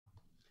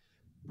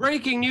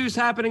Breaking news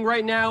happening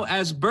right now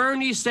as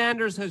Bernie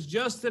Sanders has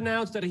just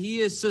announced that he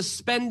is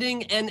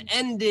suspending and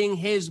ending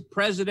his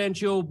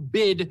presidential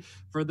bid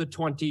for the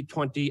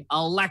 2020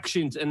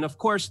 elections. And of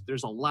course,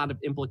 there's a lot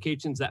of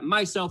implications that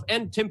myself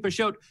and Tim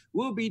Pashot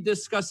will be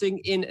discussing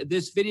in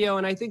this video.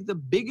 And I think the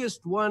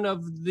biggest one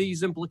of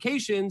these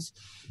implications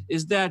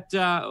is that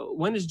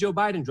when is Joe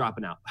Biden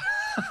dropping out?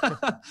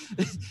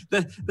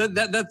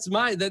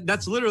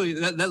 That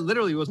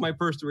literally was my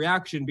first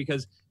reaction,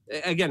 because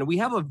again, we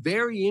have a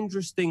very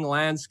interesting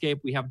landscape.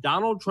 We have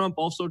Donald Trump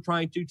also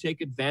trying to take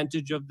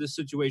advantage of this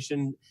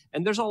situation.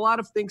 And there's a lot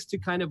of things to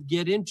kind of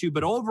get into.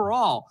 But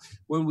overall,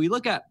 when we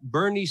look at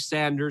Bernie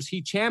Sanders,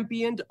 he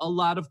championed a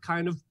lot of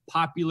kind of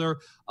popular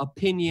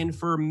opinion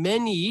for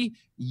many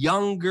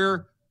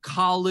younger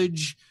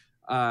college,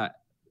 I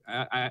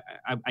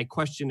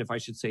question if I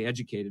should say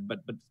educated, but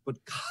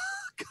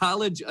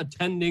college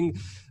attending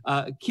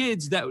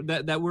kids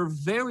that were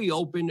very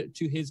open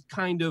to his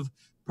kind of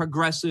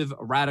progressive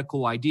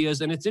radical ideas.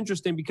 And it's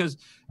interesting because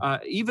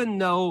even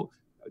though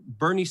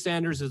Bernie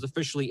Sanders is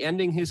officially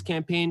ending his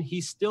campaign,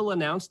 he still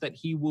announced that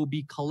he will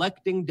be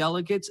collecting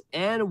delegates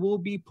and will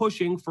be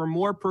pushing for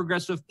more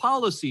progressive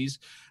policies.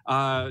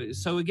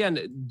 So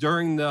again,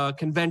 during the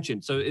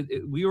convention. So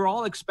we were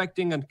all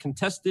expecting a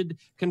contested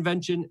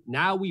convention.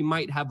 Now we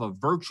might have a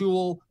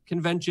virtual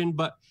convention.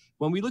 But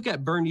when we look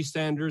at Bernie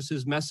Sanders,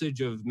 his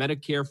message of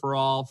Medicare for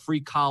all,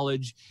 free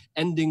college,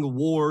 ending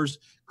wars,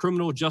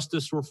 criminal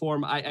justice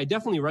reform, I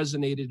definitely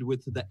resonated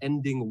with the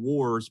ending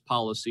wars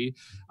policy.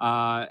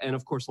 And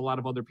of course, a lot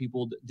of other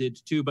people did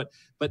too. But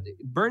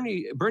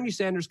Bernie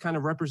Sanders kind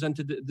of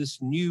represented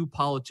this new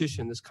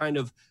politician, this kind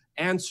of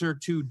answer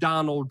to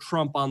Donald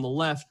Trump on the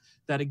left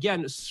that,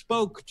 again,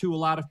 spoke to a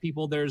lot of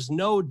people. There's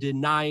no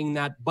denying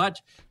that. But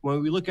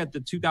when we look at the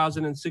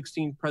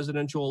 2016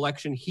 presidential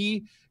election,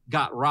 he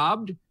got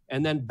robbed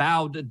and then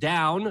bowed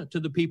down to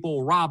the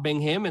people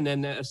robbing him, and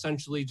then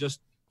essentially just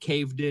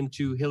caved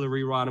into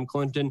Hillary Rodham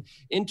Clinton.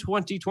 In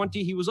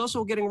 2020, he was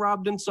also getting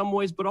robbed in some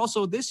ways, but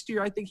also this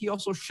year, I think he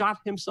also shot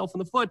himself in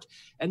the foot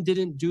and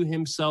didn't do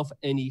himself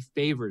any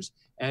favors.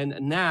 And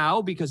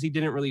now, because he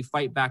didn't really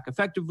fight back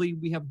effectively,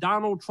 we have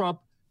Donald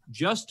Trump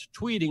just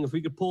tweeting. If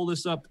we could pull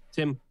this up,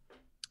 Tim.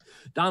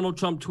 Donald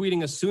Trump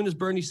tweeting as soon as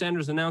Bernie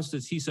Sanders announced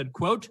this, he said,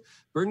 quote,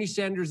 "Bernie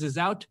Sanders is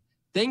out.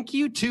 Thank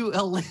you to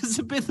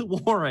Elizabeth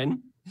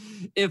Warren.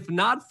 If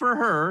not for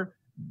her,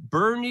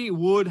 Bernie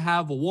would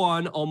have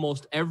won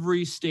almost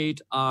every state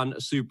on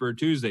Super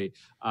Tuesday."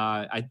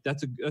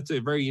 That's a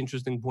very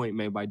interesting point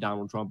made by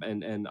Donald Trump,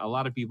 and a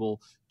lot of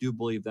people do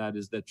believe that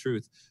is the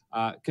truth.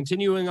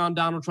 Continuing on,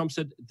 Donald Trump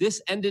said,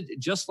 "This ended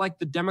just like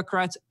the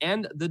Democrats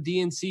and the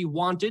DNC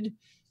wanted,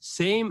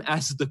 same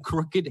as the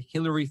crooked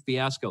Hillary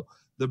fiasco.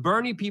 The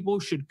Bernie people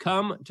should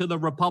come to the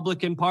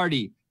Republican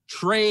Party.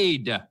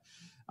 Trade."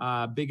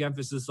 Big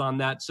emphasis on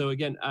that. So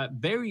again, a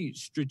very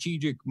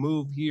strategic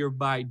move here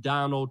by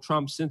Donald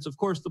Trump, since, of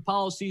course, the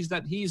policies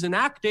that he's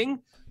enacting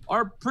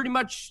are pretty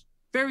much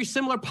very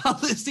similar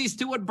policies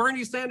to what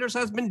Bernie Sanders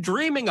has been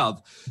dreaming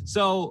of.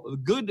 So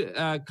good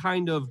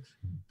kind of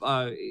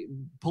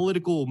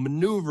political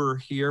maneuver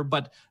here.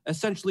 But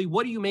essentially,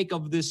 what do you make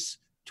of this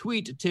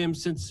tweet, Tim,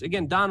 since,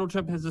 again, Donald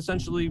Trump has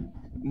essentially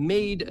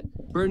made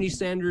Bernie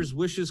Sanders'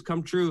 wishes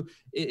come true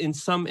in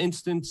some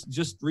instance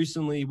just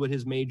recently with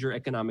his major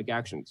economic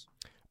actions?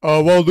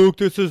 Well, Luke,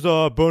 this is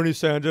Bernie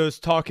Sanders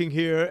talking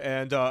here,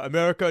 and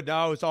America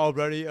now is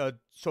already a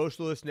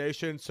socialist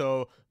nation,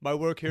 so my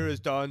work here is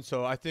done.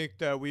 So I think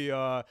that we,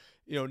 now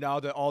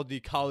that all the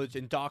college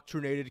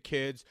indoctrinated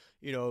kids,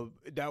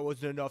 that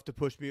wasn't enough to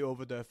push me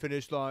over the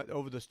finish line,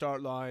 over the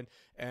start line.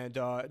 And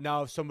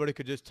now if somebody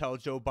could just tell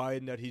Joe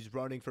Biden that he's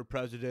running for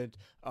president,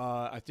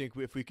 I think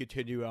if we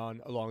continue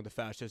on along the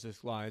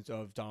fascist lines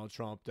of Donald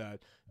Trump,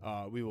 that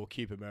we will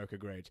keep America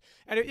great.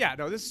 And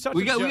this is such.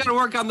 We got to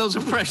work on those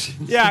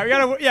impressions. Yeah, we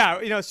got to. Yeah,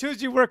 as soon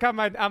as you work on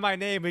my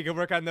name, we can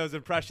work on those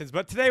impressions.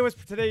 But today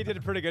you did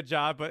a pretty good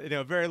job. But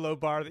very low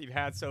bar that you've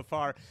had so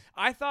far.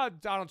 I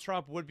thought Donald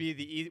Trump or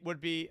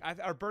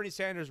Bernie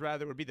Sanders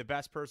rather would be the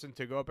best person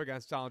to go up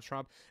against Donald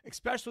Trump,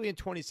 especially in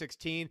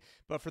 2016.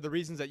 But for the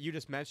reasons that you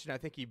just mentioned, I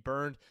think he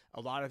burned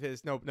a lot of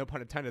his no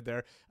pun intended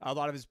there, a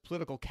lot of his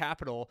political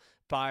capital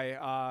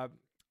by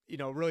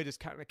really just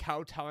kind of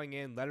kowtowing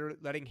in,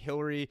 letting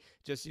Hillary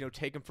just,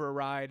 take him for a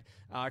ride.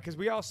 Because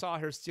we all saw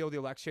her steal the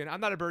election.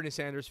 I'm not a Bernie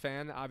Sanders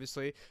fan,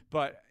 obviously,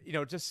 but,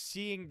 just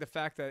seeing the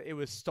fact that it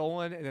was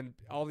stolen, and then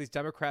all these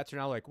Democrats are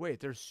now like, wait,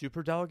 there's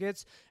super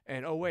delegates,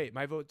 and oh, wait,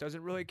 my vote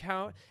doesn't really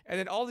count. And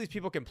then all these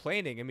people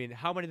complaining. I mean,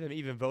 how many of them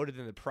even voted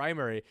in the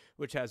primary,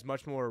 which has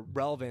much more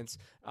relevance?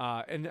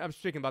 And I'm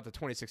speaking about the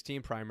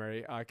 2016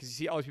 primary, because you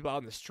see all these people out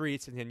in the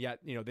streets, and then yet,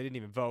 they didn't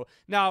even vote.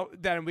 Now,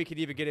 then we could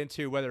even get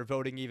into whether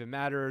voting even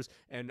matters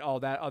and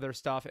all that other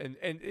stuff. And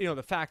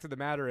the fact of the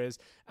matter is,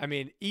 I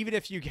mean, even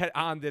if you get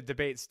on the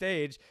debate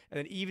stage, and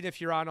then even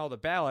if you're on all the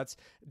ballots,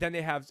 then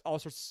they have all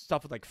sorts of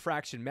stuff with like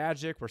fraction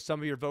magic, where some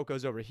of your vote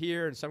goes over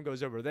here and some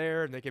goes over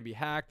there, and they can be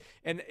hacked.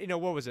 And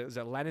what was it? Was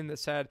it Lenin that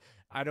said,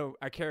 I don't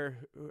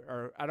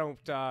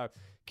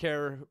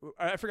care.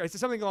 I forgot. It's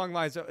something along the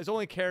lines. I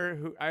only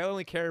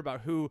care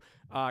about who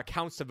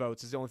counts the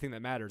votes is the only thing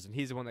that matters, and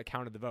he's the one that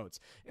counted the votes.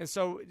 And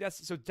so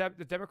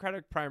the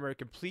Democratic primary,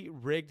 complete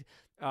rigged.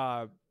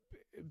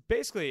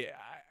 Basically,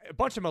 a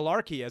bunch of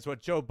malarkey, as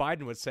what Joe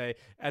Biden would say,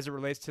 as it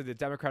relates to the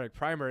Democratic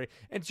primary.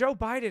 And Joe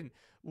Biden,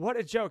 what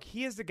a joke!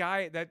 He is the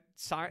guy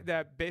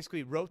that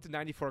basically wrote the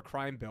 '94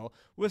 crime bill,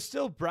 was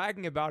still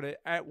bragging about it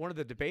at one of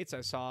the debates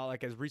I saw,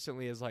 like as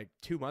recently as like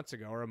 2 months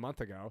ago or a month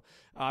ago.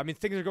 I mean,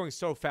 things are going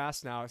so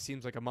fast now. It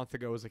seems like a month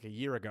ago was like a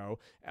year ago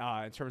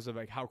in terms of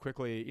like how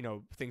quickly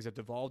things have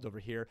devolved over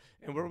here.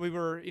 And we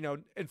were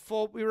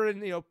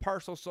in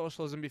partial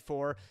socialism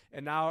before,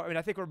 and now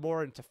I think we're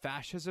more into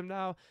fascism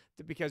now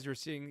because you're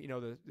seeing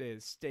the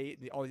state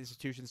and all the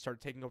institutions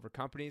start taking over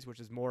companies, which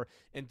is more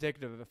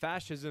indicative of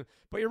fascism.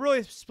 But you're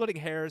really splitting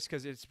hairs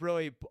because it's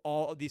really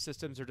all of these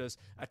systems are just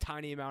a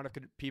tiny amount of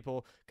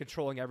people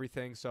controlling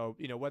everything. So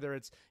whether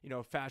it's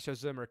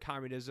fascism or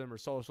communism or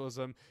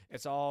socialism,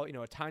 it's all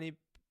a tiny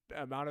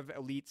amount of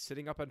elite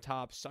sitting up on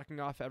top, sucking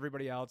off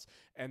everybody else,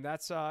 and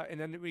that's and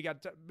then we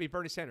got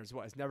Bernie Sanders,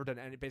 has never done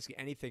basically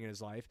anything in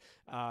his life,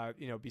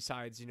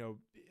 besides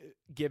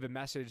give a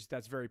message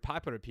that's very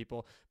popular to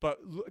people. But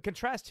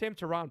contrast him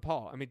to Ron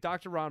Paul. I mean,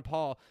 Dr. Ron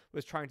Paul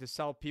was trying to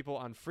sell people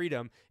on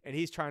freedom, and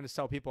he's trying to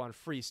sell people on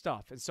free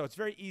stuff. And so it's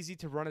very easy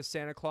to run a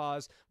Santa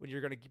Claus when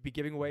you're going to be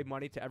giving away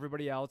money to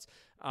everybody else.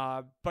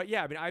 But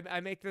yeah, I mean, I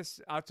make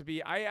this out to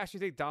be. I actually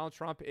think Donald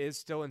Trump is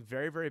still in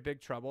very, very big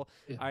trouble.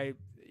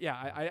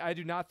 Yeah. I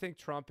do not think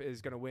Trump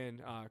is going to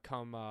win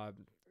come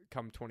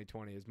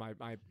 2020 is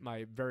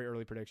my very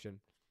early prediction.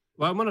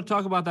 Well, I'm going to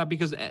talk about that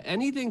because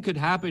anything could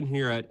happen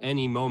here at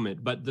any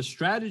moment. But the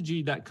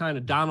strategy that kind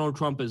of Donald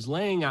Trump is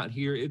laying out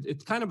here,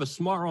 it's kind of a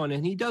smart one.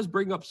 And he does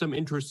bring up some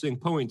interesting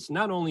points,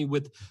 not only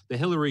with the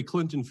Hillary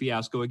Clinton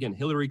fiasco. Again,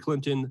 Hillary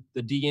Clinton,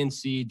 the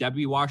DNC,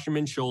 Debbie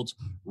Wasserman Schultz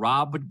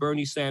robbed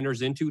Bernie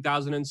Sanders in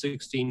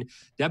 2016.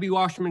 Debbie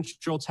Wasserman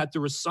Schultz had to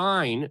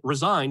resign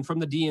from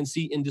the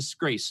DNC in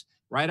disgrace.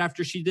 Right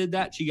after she did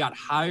that, she got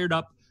hired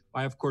up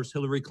by, of course,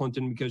 Hillary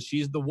Clinton, because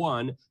she's the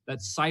one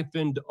that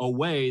siphoned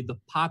away the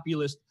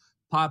popular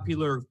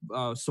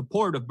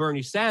support of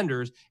Bernie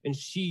Sanders, and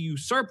she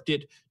usurped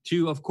it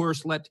to, of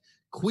course, let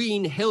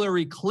Queen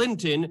Hillary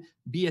Clinton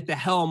be at the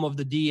helm of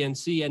the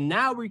DNC. And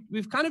now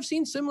we've kind of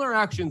seen similar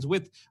actions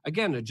with,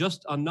 again,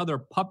 just another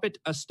puppet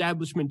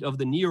establishment of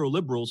the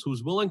neoliberals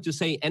who's willing to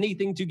say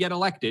anything to get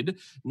elected.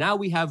 Now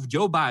we have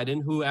Joe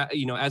Biden, who,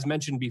 as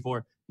mentioned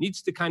before,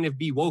 needs to kind of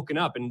be woken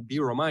up and be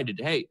reminded,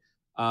 hey,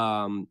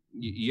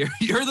 you're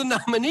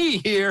the nominee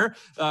here.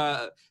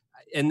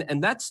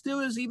 And that still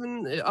is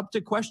even up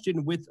to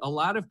question with a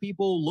lot of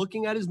people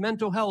looking at his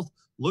mental health,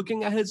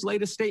 looking at his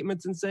latest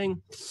statements and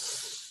saying,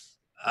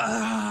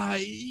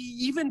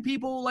 even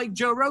people like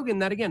Joe Rogan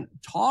that, again,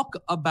 talk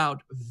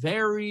about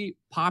very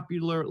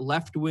popular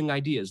left-wing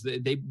ideas.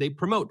 They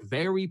promote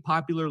very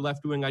popular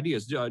left-wing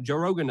ideas. Joe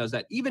Rogan does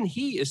that. Even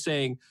he is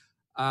saying,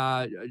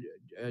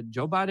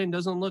 Joe Biden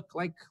doesn't look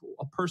like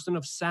a person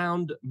of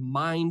sound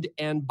mind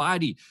and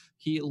body.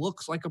 He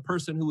looks like a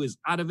person who is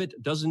out of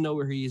it, doesn't know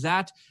where he's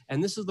at.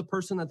 And this is the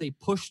person that they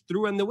pushed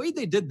through. And the way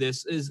they did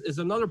this is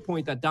another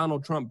point that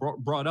Donald Trump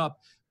brought up,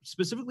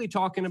 specifically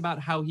talking about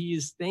how he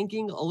is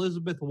thanking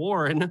Elizabeth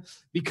Warren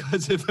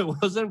because if it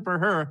wasn't for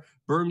her,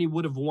 Bernie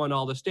would have won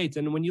all the states.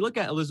 And when you look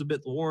at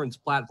Elizabeth Warren's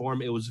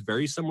platform, it was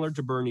very similar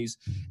to Bernie's.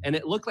 And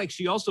it looked like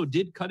she also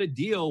did cut a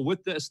deal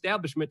with the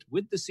establishment,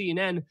 with the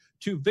CNN,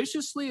 to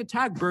viciously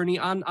attack Bernie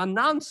on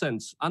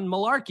nonsense, on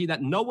malarkey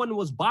that no one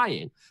was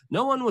buying.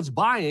 No one was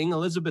buying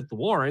Elizabeth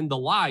Warren, the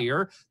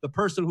liar, the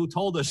person who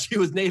told us she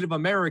was Native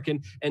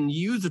American and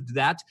used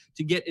that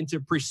to get into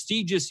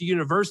prestigious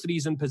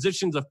universities and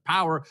positions of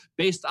power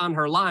based on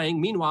her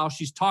lying. Meanwhile,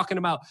 she's talking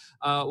about,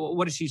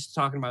 what is she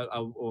talking about?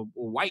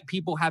 White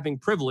people having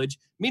privilege.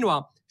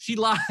 Meanwhile, she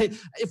lied.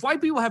 If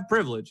white people have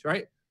privilege,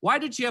 right? Why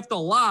did she have to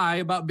lie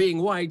about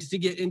being white to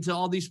get into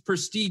all these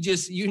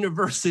prestigious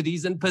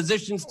universities and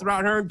positions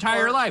throughout her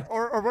entire life?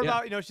 Or what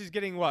about, she's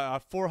getting what,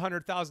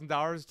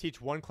 $400,000 to teach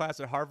one class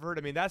at Harvard?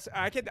 I mean,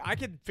 I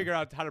could figure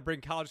out how to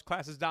bring college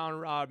classes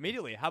down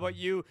immediately. How about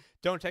you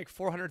don't take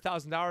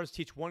 $400,000 to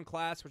teach one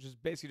class, which is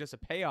basically just a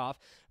payoff?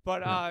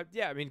 But I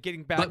mean,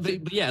 getting back.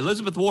 But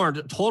Elizabeth Warren,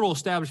 total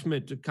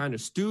establishment kind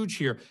of stooge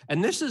here,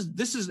 and this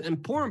is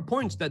important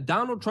points that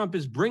Donald Trump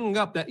is bringing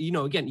up. That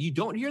again, you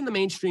don't hear in the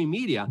mainstream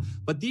media,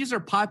 but these are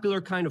popular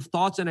kind of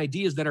thoughts and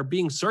ideas that are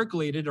being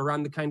circulated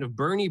around the kind of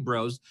Bernie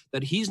bros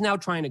that he's now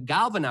trying to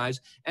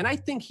galvanize. And I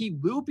think he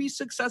will be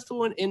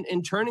successful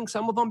in turning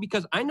some of them,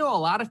 because I know a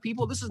lot of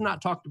people. This is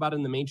not talked about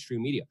in the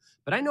mainstream media,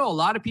 but I know a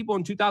lot of people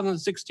in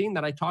 2016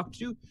 that I talked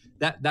to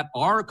that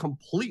are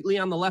completely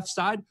on the left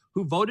side,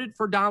 who voted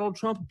for Donald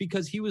Trump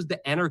because he was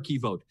the anarchy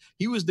vote.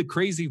 He was the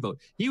crazy vote.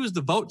 He was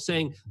the vote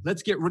saying,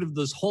 let's get rid of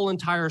this whole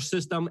entire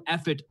system.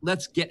 F it.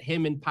 Let's get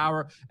him in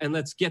power. And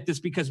let's get this,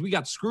 because we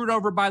got screwed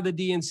over by the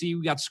DNC.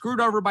 We got screwed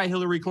over by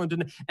Hillary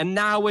Clinton. And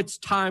now it's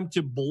time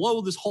to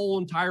blow this whole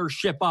entire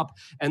ship up.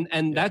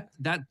 And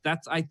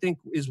that's, I think,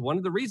 is one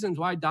of the reasons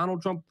why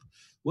Donald Trump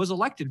was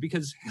elected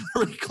because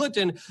Hillary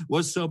Clinton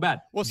was so bad.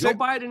 Well, Joe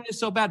Biden is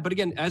so bad. But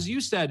again, as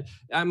you said,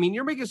 I mean,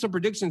 you're making some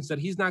predictions that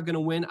he's not going to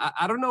win.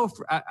 I don't know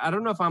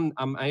if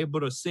I'm able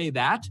to say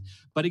that.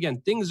 But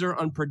again, things are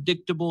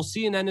unpredictable.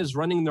 CNN is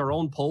running their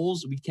own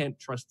polls. We can't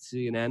trust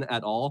CNN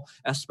at all,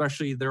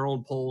 especially their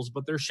own polls.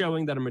 But they're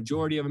showing that a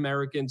majority of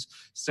Americans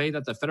say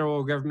that the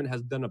federal government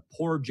has done a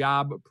poor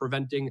job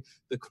preventing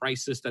the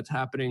crisis that's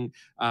happening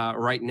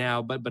right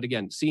now. But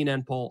again,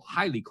 CNN poll,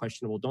 highly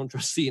questionable. Don't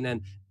trust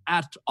CNN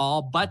at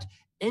all. But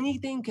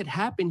anything could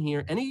happen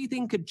here.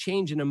 Anything could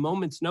change in a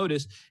moment's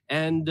notice.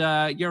 And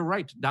you're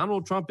right.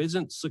 Donald Trump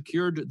isn't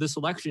secured this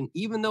election,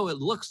 even though it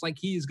looks like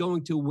he's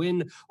going to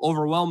win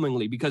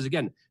overwhelmingly. Because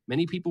again,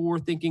 many people were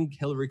thinking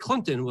Hillary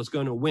Clinton was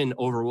going to win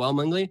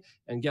overwhelmingly.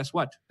 And guess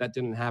what? That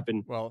didn't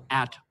happen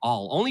at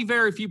all. Only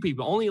very few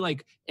people, only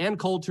like Ann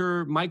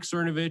Coulter, Mike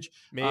Cernovich.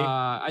 Me.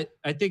 I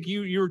think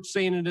you're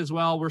saying it as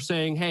well. We're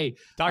saying, hey,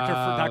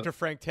 Dr.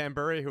 Frank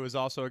Tambury, who was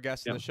also a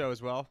guest on the show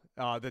as well.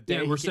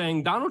 We're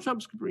saying Donald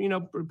Trump's,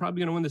 probably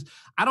going to win this.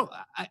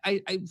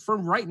 I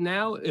from right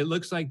now, it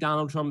looks like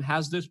Donald Trump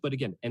has this, but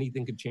again,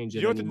 anything could change.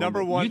 You know what the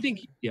number one? You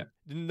think? Yeah.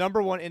 The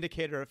number one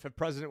indicator if a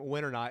president will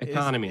win or not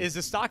is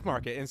the stock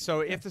market. And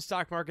so if the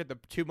stock market, the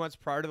 2 months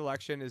prior to the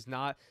election, is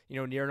not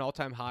near an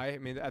all-time high, I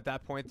mean, at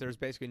that point, there's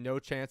basically no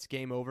chance,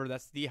 game over.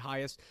 That's the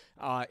highest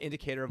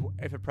indicator of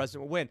if a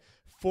president will win.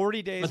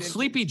 40 days. But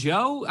Sleepy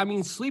Joe? I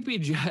mean,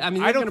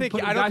 I don't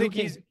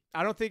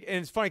think, and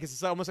it's funny because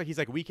it's almost like he's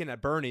like Weekend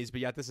at Bernie's, but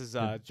yet this is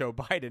Joe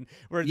Biden.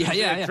 Where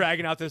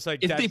dragging out this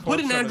like. If they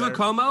put in Andrew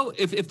Cuomo,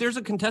 if there's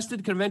a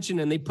contested convention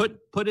and they put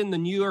in the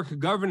New York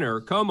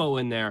governor Cuomo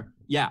in there,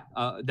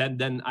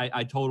 then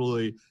I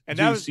totally. And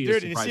that was, dude,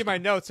 and you see my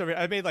notes over here.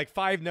 I made like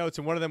 5 notes,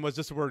 and one of them was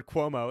just the word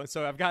Cuomo. And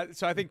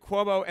so I think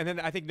Cuomo, and then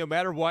I think no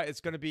matter what, it's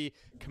going to be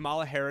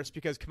Kamala Harris,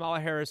 because Kamala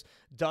Harris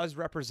does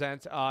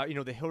represent,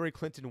 the Hillary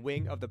Clinton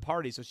wing of the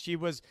party. So she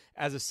was,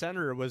 as a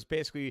senator, was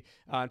basically,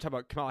 I'm talking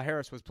about Kamala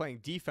Harris, was playing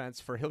defense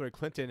for Hillary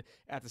Clinton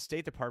at the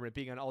State Department,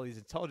 being on all these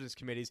intelligence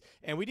committees.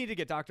 And we need to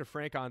get Dr.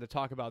 Frank on to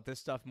talk about this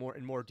stuff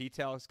in more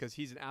details, because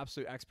he's an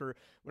absolute expert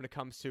when it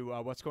comes to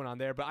what's going on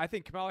there. But I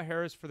think Kamala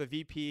Harris for the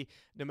VP,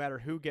 no matter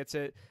who gets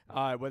it,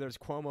 whether it's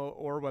Cuomo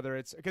or whether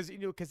it's because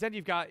then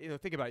you've got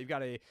think about it, you've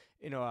got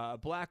a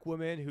black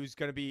woman who's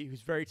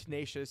very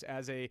tenacious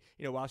as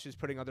while she's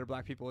putting other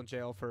black people in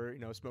jail for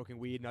smoking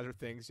weed and other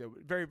things,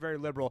 very, very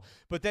liberal.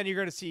 But then you're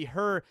going to see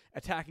her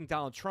attacking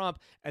Donald Trump,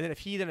 and then if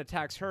he then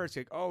attacks her, it's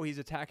like, oh, he's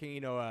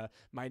attacking a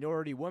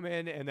minority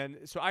woman, and then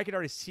so I could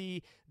already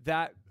see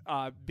that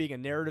being a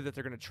narrative that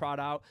they're going to trot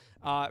out.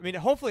 I mean,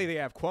 hopefully they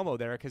have Cuomo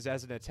there, because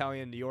as an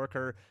Italian New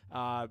Yorker,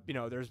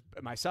 there's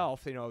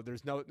myself,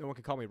 there's no one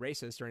can call me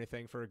racist or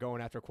anything for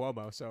going after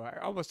Cuomo. So I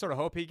almost sort of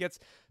hope he gets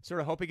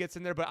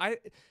in there. But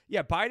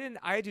Biden,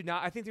 I do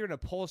not. I think they're going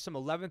to pull some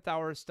 11th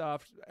hour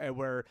stuff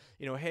where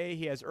hey,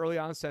 he has early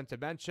onset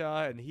dementia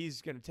and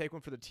he's going to take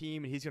one for the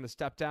team and he's going to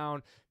step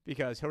down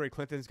because Hillary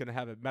Clinton's going to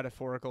have a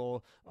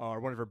metaphorical, or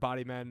one of her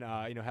body men,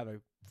 have a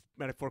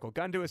metaphorical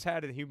gun to his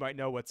head, and he might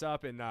know what's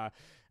up. And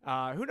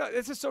who knows?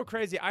 This is so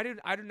crazy. I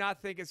do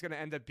not think it's going to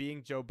end up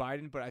being Joe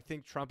Biden, but I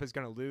think Trump is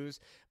going to lose.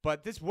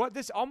 But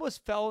this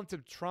almost fell into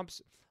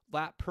Trump's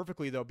lap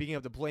perfectly, though, being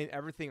able to blame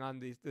everything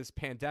on this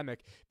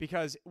pandemic,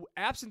 because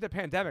absent the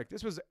pandemic,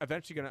 this was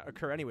eventually going to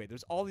occur anyway.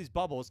 There's all these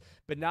bubbles,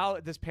 but now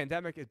this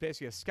pandemic is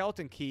basically a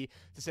skeleton key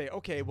to say,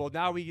 okay, well,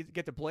 now we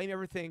get to blame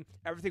everything.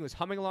 Everything was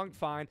humming along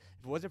fine.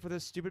 If it wasn't for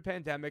this stupid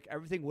pandemic,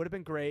 everything would have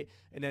been great.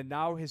 And then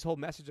now his whole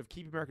message of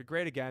keep America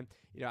great again,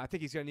 I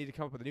think he's going to need to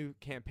come up with a new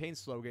campaign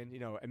slogan,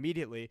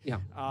 immediately. Yeah.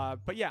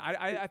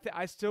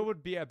 I still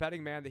would be a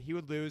betting man that he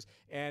would lose.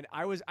 And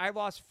I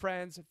lost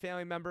friends,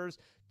 family members,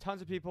 tons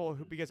of people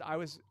because I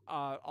was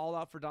all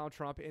out for Donald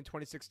Trump in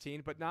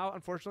 2016. But now,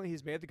 unfortunately,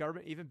 he's made the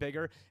government even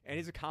bigger, and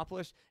he's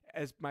accomplished,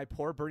 as my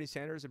poor Bernie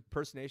Sanders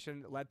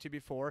impersonation led to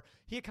before,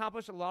 he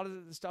accomplished a lot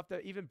of the stuff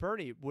that even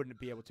Bernie wouldn't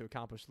be able to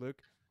accomplish,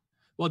 Luke.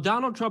 Well,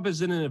 Donald Trump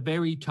is in a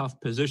very tough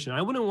position.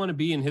 I wouldn't want to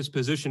be in his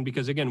position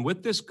because, again,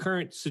 with this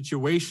current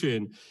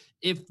situation,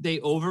 if they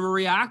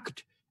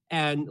overreact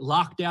and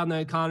lock down the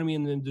economy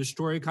and then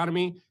destroy the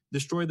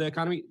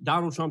economy,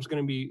 Donald Trump's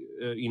going to be,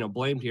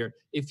 blamed here.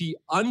 If he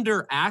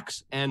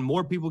underacts and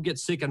more people get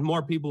sick and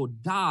more people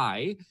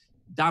die,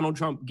 Donald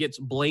Trump gets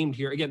blamed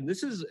here. Again,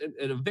 this is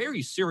a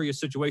very serious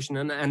situation.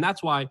 And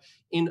that's why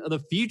in the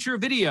future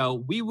video,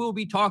 we will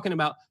be talking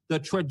about the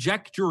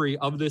trajectory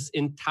of this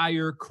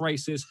entire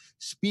crisis.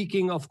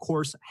 Speaking, of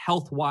course,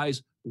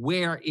 health-wise,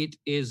 where it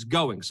is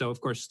going. So, of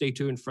course, stay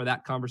tuned for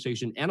that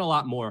conversation and a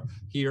lot more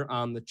here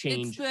on The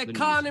Change. It's the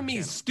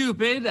economy's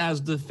stupid,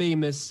 as the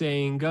famous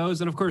saying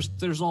goes. And, of course,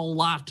 there's a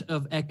lot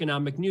of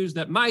economic news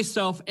that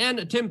myself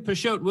and Tim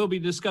Pashot will be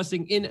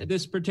discussing in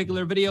this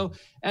particular video.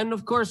 And,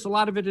 of course, a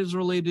lot of it is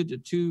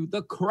related to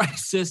the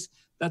crisis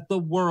that the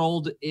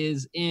world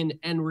is in.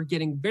 And we're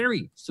getting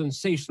very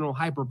sensational,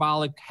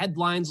 hyperbolic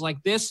headlines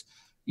like this.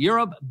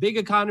 Europe, big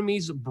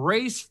economies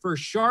brace for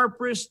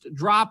sharpest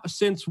drop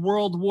since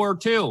World War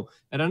II.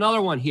 And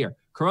another one here.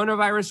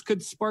 Coronavirus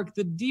could spark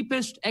the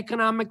deepest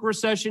economic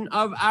recession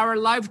of our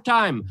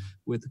lifetime,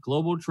 with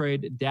global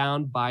trade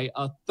down by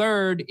a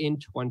third in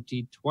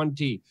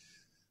 2020.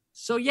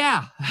 So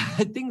yeah,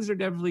 things are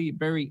definitely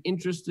very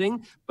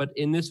interesting. But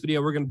in this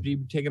video, we're going to be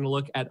taking a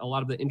look at a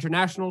lot of the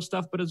international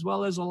stuff, but as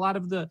well as a lot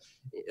of the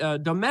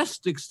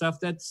domestic stuff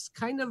that's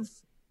kind of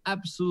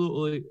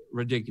absolutely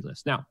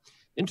ridiculous. Now,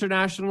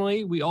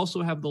 internationally, we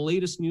also have the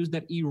latest news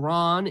that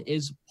Iran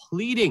is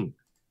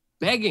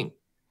begging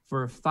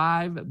for a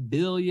 $5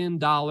 billion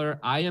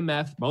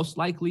IMF, most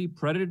likely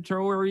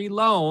predatory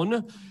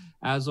loan,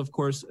 as of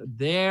course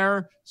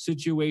their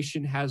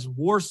situation has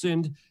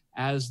worsened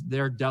as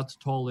their death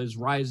toll is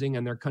rising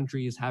and their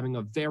country is having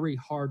a very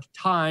hard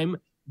time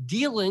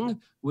dealing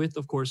with,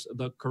 of course,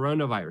 the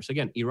coronavirus.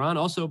 Again, Iran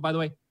also, by the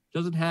way,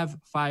 doesn't have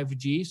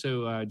 5G,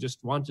 so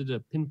just wanted to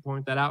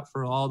pinpoint that out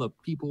for all the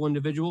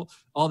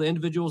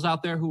individuals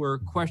out there who are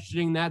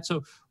questioning that.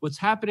 So what's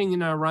happening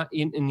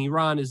in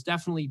Iran is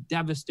definitely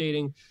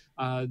devastating.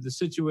 The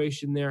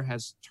situation there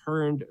has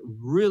turned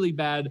really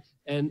bad,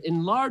 and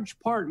in large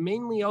part,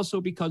 mainly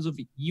also because of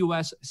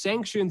U.S.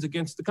 sanctions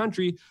against the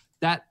country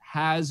that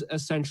has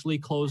essentially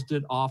closed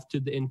it off to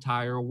the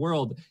entire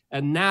world.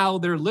 And now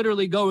they're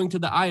literally going to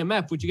the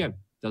IMF, which again,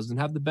 doesn't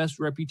have the best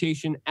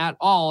reputation at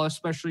all,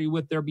 especially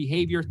with their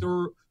behavior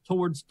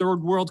towards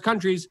third world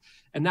countries.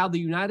 And now the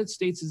United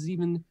States is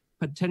even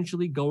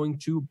potentially going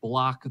to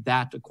block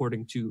that,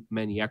 according to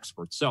many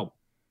experts. So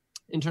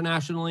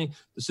internationally,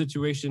 the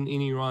situation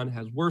in Iran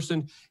has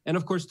worsened. And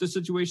of course, the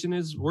situation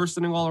is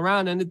worsening all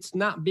around, and it's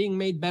not being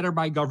made better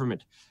by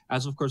government.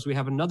 As of course, we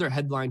have another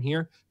headline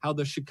here, how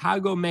the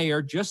Chicago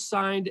mayor just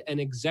signed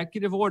an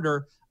executive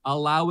order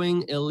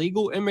allowing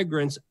illegal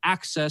immigrants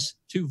access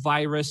to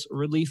virus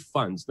relief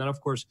funds. Now,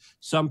 of course,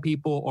 some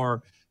people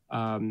are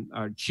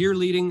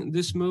cheerleading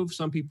this move.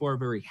 Some people are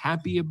very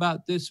happy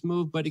about this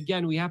move. But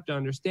again, we have to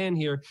understand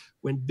here,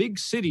 when big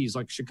cities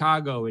like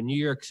Chicago and New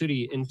York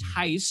City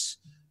entice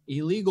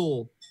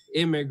illegal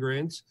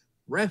immigrants,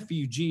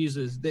 refugees,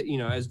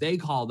 as they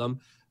call them,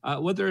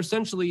 what they're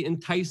essentially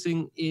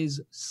enticing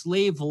is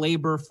slave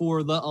labor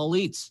for the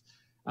elites.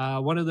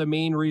 One of the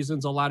main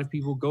reasons a lot of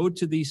people go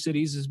to these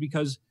cities is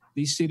because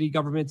these city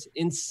governments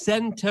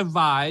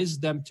incentivize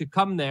them to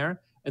come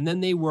there, and then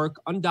they work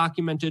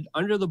undocumented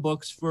under the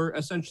books for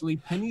essentially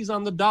pennies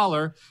on the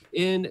dollar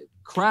in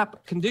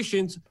crap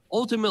conditions,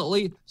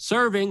 ultimately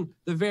serving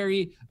the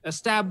very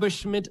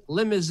establishment,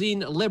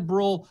 limousine,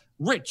 liberal,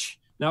 rich.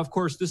 Now, of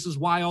course, this is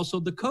why also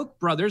the Koch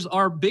brothers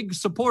are big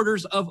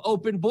supporters of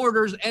open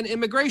borders and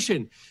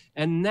immigration.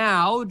 And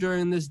now,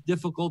 during this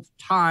difficult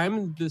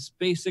time, this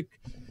basic,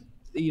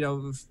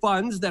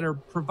 funds that are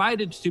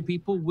provided to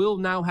people will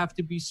now have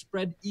to be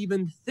spread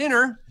even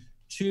thinner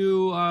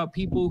to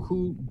people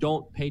who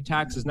don't pay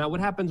taxes. Now, what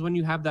happens when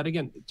you have that?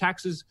 Again,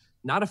 taxes,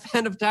 not a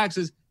fan of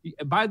taxes.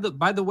 By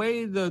the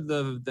way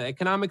the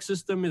economic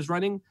system is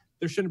running,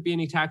 there shouldn't be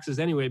any taxes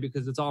anyway,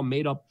 because it's all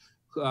made up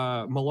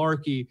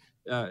malarkey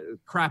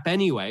crap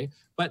anyway.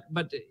 But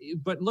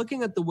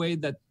looking at the way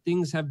that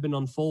things have been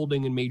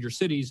unfolding in major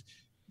cities,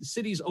 the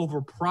cities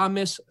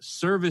overpromise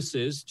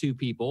services to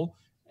people,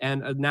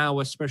 and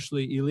now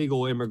especially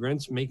illegal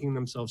immigrants, making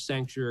themselves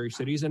sanctuary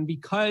cities. And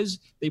because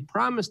they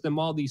promise them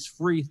all these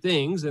free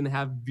things and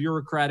have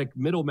bureaucratic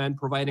middlemen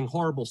providing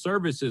horrible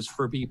services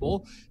for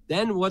people,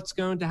 then what's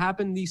going to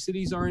happen? These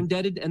cities are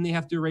indebted and they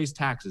have to raise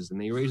taxes.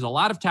 And they raise a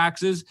lot of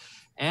taxes,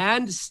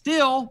 and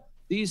still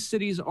these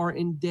cities are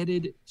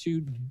indebted to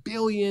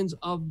billions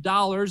of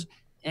dollars,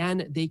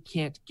 and they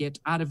can't get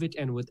out of it.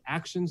 And with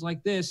actions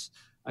like this,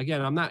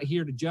 again, I'm not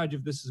here to judge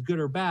if this is good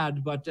or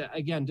bad, but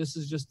again, this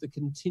is just the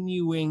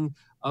continuing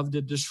of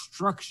the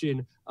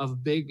destruction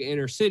of big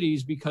inner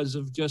cities because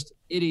of just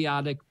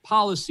idiotic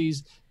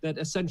policies that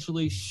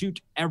essentially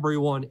shoot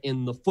everyone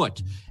in the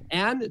foot.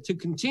 And to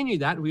continue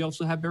that, we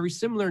also have very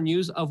similar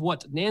news of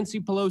what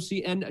Nancy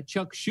Pelosi and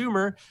Chuck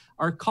Schumer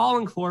are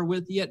calling for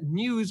with yet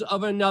news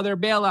of another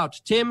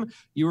bailout. Tim,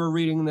 you were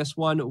reading this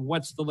one.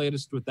 What's the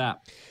latest with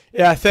that?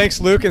 Yeah, thanks,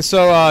 Luke. And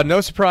so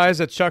no surprise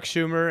that Chuck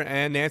Schumer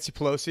and Nancy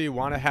Pelosi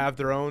want to have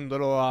their own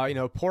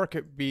little, pork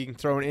being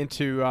thrown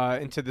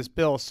into this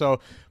bill. So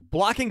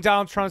blocking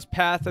Donald Trump's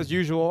path, as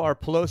usual, are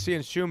Pelosi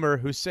and Schumer,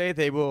 who say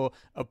they will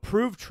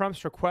approve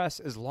Trump's request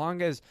as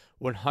long as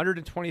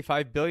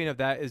 $125 billion of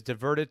that is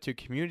diverted to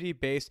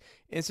community-based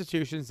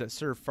institutions that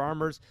serve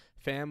farmers,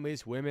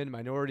 families, women,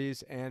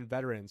 minorities, and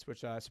veterans, which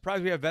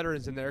surprised we have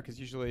veterans in there because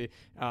usually,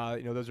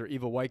 those are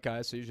evil white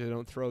guys, so usually they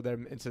don't throw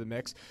them into the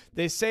mix.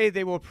 They say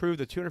they will approve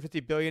the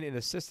 $250 billion in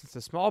assistance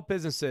to small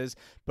businesses,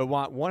 but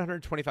want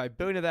 $125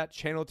 billion of that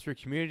channeled through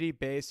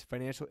community-based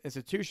financial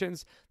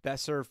institutions that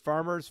serve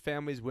farmers,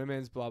 families,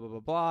 women's, blah, blah, blah,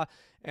 blah.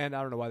 And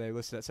I don't know why they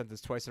listed that sentence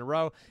twice in a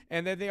row.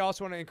 And then they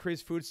also want to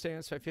increase food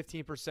stamps by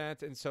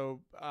 15%. And so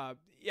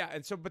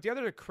but the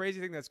other crazy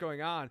thing that's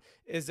going on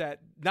is that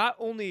not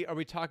only are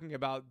we talking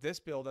about this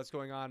bill that's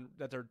going on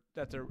that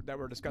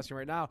we're discussing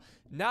right now,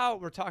 now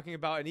we're talking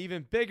about an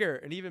even bigger,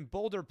 an even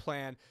bolder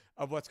plan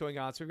of what's going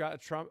on. So we've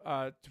got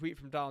a tweet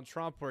from Donald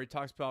Trump where he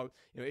talks about,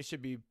 it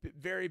should be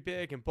very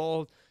big and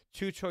bold,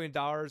 $2 trillion,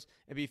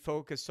 and be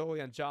focused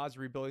solely on jobs,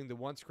 rebuilding the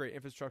once great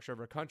infrastructure of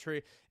our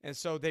country. And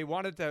so they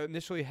wanted to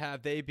initially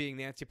have, they being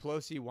Nancy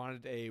Pelosi,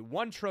 wanted a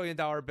 $1 trillion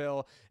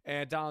bill,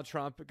 and Donald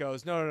Trump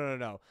goes,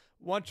 no.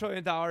 $1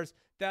 trillion,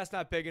 that's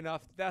not big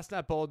enough. That's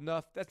not bold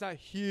enough. That's not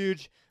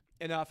huge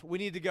enough. We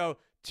need to go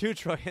 $2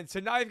 trillion. So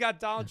now you've got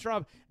Donald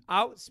Trump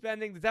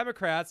outspending the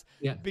Democrats.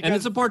 Yeah, and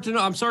it's important to know,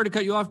 I'm sorry to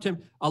cut you off,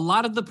 Tim, a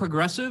lot of the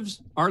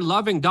progressives are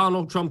loving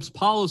Donald Trump's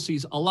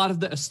policies. A lot of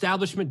the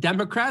establishment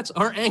Democrats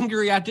are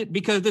angry at it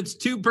because it's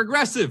too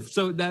progressive.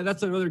 So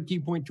that's another key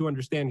point to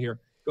understand here.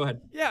 Go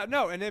ahead. Yeah,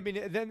 no, and I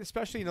mean, then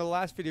especially in the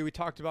last video we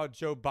talked about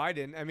Joe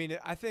Biden. I mean,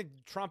 I think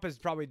Trump has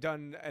probably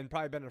done and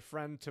probably been a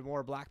friend to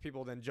more black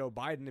people than Joe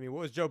Biden. I mean,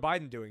 what was Joe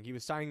Biden doing? He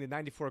was signing the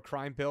 94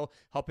 crime bill,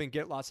 helping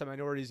get lots of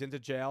minorities into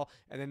jail,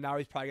 and then now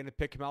he's probably going to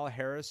pick Kamala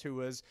Harris, who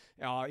was,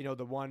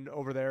 the one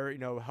over there,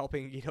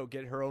 helping,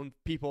 get her own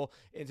people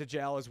into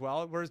jail as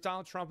well. Whereas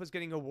Donald Trump was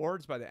getting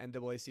awards by the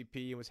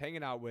NAACP and was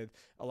hanging out with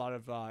a lot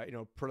of,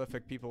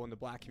 prolific people in the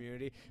black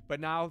community. But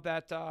now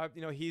that,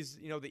 he's,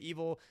 the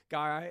evil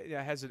guy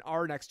has an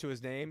R next to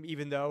his name,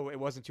 even though it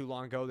wasn't too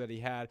long ago that he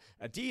had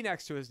a D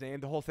next to his name.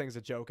 The whole thing's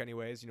a joke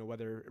anyways,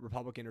 whether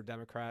Republican or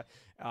Democrat.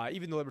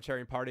 Even the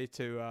Libertarian Party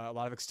to a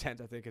lot of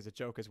extent, I think, is a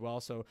joke as well.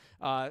 So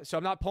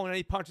I'm not pulling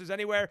any punches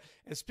anywhere.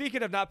 And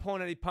speaking of not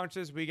pulling any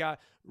punches, we got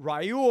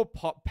Raul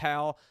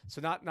Pal. So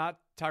not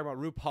talking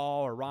about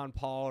RuPaul or Ron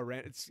Paul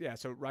or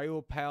so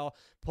Raul Pal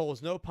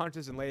pulls no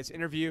punches in latest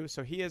interview.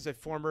 So he is a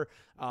former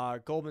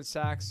Goldman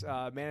Sachs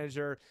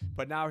manager,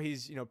 but now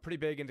he's pretty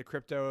big into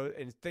crypto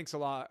and thinks a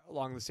lot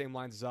along the same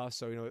lines as us.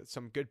 So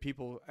some good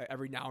people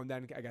every now and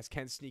then, I guess,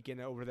 can sneak in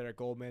over there at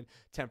Goldman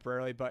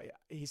temporarily. But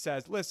he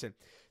says, listen,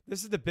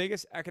 this is the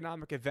biggest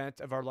economic event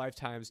of our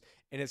lifetimes,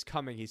 and it's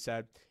coming, he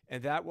said.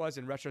 And that was,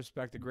 in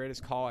retrospect, the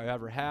greatest call I've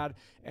ever had.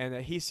 And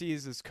that he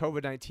sees this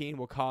COVID-19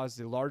 will cause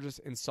the largest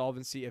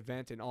insolvency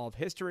event in all of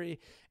history,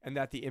 and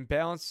that the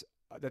balance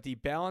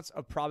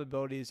of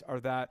probabilities are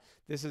that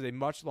this is a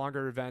much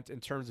longer event in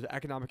terms of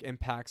economic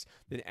impacts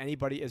than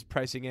anybody is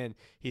pricing in.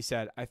 He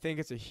said, I think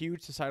it's a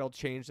huge societal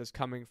change that's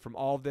coming from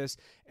all of this.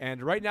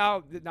 And right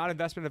now, not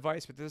investment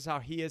advice, but this is how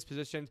he is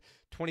positioned: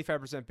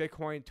 25%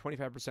 Bitcoin,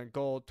 25%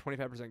 gold,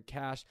 25%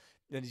 cash.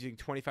 Then he's using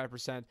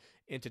 25%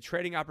 into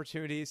trading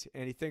opportunities,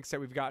 and he thinks that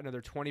we've got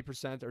another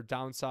 20% or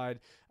downside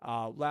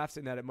left,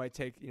 and that it might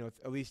take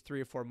at least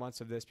 3 or 4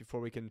 months of this before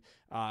we can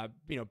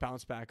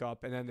bounce back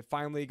up. And then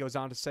finally goes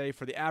on to say,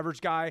 for the average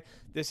guy,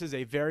 this is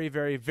a very,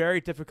 very, very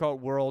difficult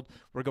world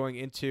we're going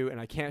into, and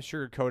I can't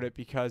sugarcoat it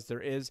because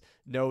there is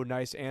no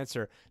nice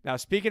answer. Now,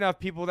 speaking of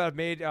people that have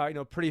made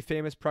pretty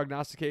famous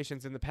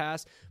prognostications in the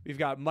past, we've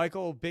got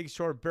Michael Big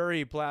Short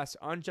Burry blasts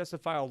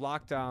unjustifiable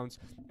lockdowns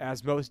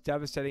as most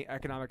devastating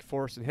economic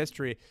force in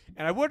history.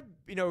 And I would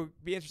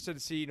be interested to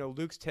see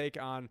Luke's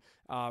take on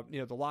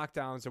the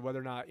lockdowns and whether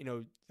or not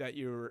that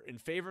you're in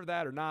favor of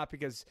that or not,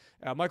 because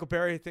Michael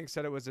Berry thinks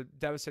that it was a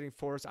devastating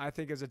force. I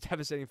think it's a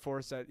devastating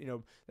force that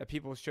that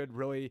people should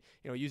really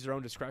use their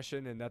own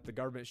discretion, and that the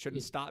government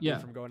shouldn't stop you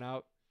from going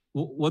out.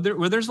 Well,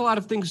 there's a lot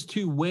of things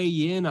to weigh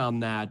in on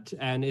that,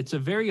 and it's a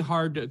very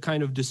hard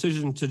kind of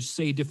decision to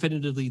say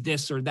definitively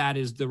this or that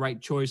is the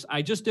right choice.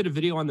 I just did a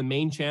video on the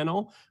main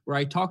channel where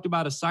I talked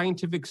about a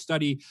scientific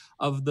study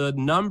of the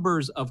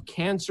numbers of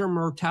cancer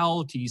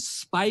mortality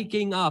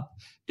spiking up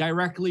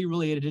directly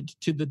related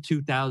to the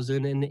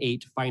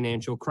 2008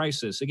 financial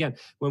crisis. Again,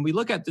 when we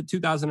look at the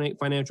 2008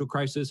 financial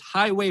crisis,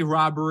 highway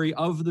robbery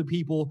of the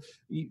people,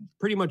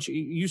 pretty much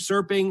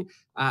usurping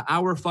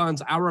our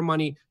funds, our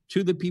money,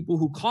 to the people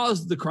who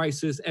caused the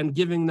crisis and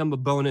giving them a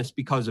bonus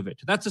because of it.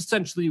 That's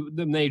essentially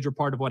the major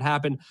part of what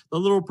happened. The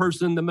little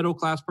person, the middle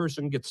class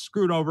person, gets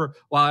screwed over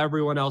while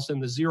everyone else in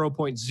the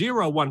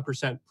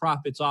 0.01%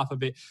 profits off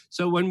of it.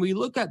 So when we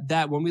look at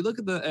that, when we look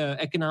at the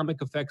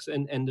economic effects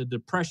and the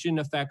depression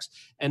effects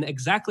and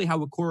exactly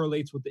how it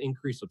correlates with the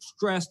increase of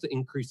stress, the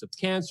increase of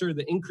cancer,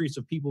 the increase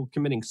of people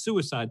committing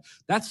suicide,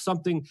 that's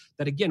something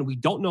that, again, we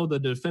don't know the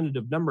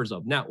definitive numbers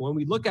of. Now, when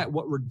we look at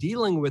what we're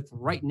dealing with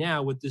right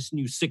now with this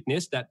new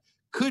sickness that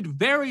could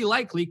very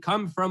likely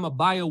come from a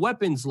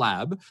bioweapons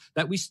lab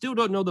that we still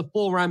don't know the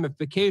full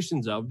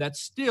ramifications of, that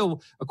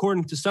still,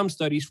 according to some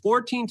studies,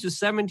 14 to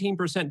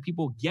 17%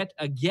 people get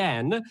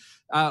again.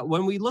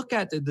 When we look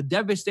at the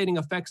devastating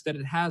effects that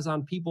it has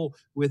on people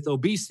with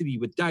obesity,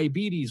 with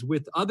diabetes,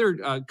 with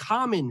other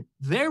common,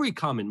 very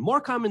common, more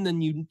common than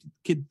you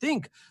could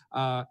think,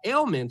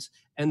 ailments,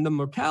 and the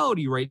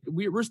mortality rate,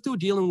 we're still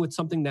dealing with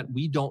something that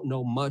we don't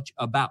know much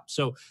about.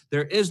 So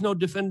there is no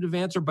definitive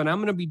answer, but I'm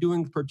going to be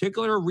doing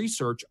particular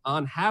research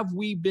on, have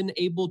we been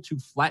able to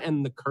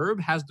flatten the curve?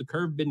 Has the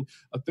curve been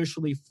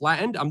officially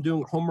flattened? I'm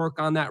doing homework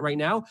on that right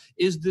now.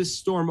 Is this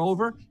storm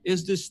over?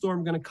 Is this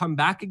storm going to come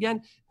back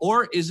again?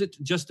 Or is it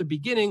just the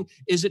beginning?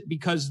 Is it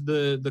because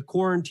the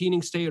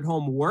quarantining, stay at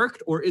home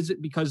worked? Or is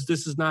it because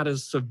this is not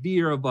as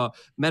severe of a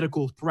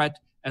medical threat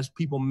as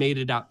people made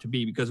it out to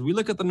be? Because we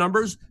look at the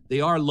numbers,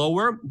 they are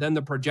lower than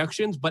the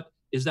projections, but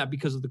is that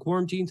because of the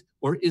quarantines,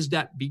 or is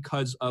that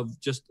because of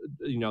just,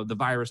 the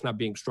virus not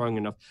being strong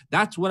enough?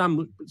 That's what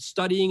I'm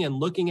studying and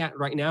looking at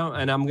right now.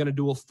 And I'm going to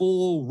do a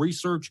full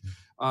research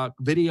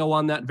video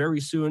on that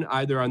very soon,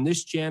 either on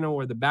this channel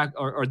or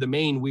the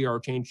main We Are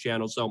Change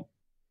channel. So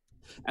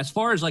as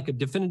far as like a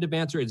definitive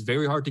answer, it's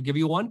very hard to give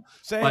you one,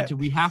 but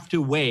we have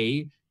to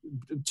weigh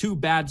two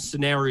bad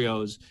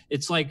scenarios.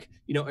 It's like,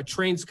 a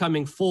train's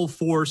coming full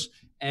force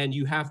and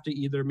you have to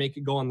either make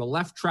it go on the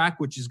left track,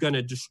 which is going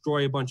to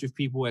destroy a bunch of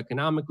people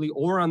economically,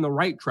 or on the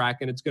right track,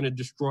 and it's going to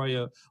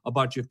destroy a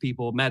bunch of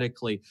people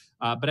medically.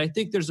 But I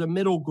think there's a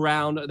middle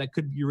ground that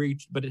could be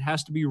reached, but it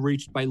has to be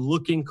reached by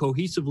looking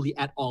cohesively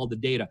at all the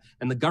data.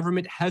 And the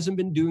government hasn't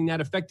been doing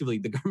that effectively.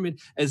 The government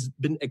has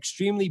been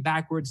extremely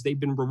backwards. They've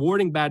been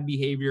rewarding bad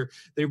behavior.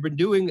 They've been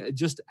doing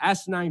just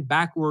asinine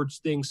backwards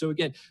things. So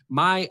again,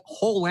 my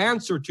whole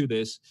answer to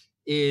this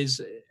is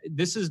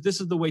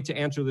the way to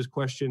answer this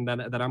question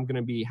that I'm going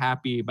to be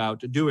happy about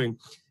doing,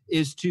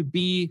 is to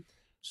be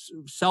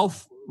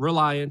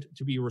self-reliant,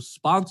 to be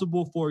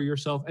responsible for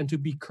yourself, and to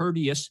be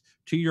courteous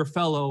to your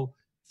fellow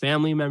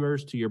family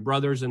members, to your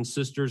brothers and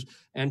sisters,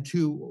 and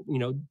to,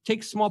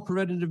 take small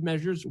preventative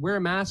measures, wear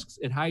masks.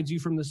 It hides you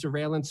from the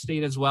surveillance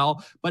state as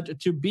well, but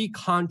to be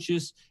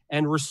conscious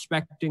and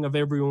respecting of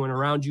everyone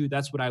around you.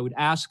 That's what I would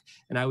ask.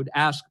 And I would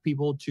ask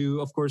people to,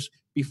 of course,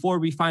 before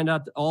we find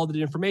out all the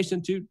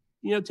information, to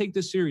take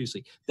this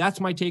seriously.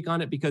 That's my take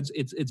on it, because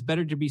it's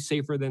better to be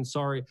safer than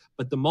sorry.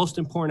 But the most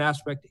important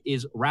aspect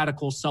is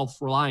radical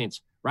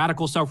self-reliance.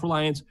 Radical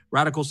self-reliance,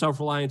 radical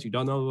self-reliance. You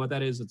don't know what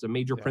that is. It's a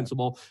major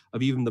principle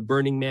of even the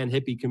Burning Man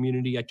hippie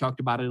community. I talked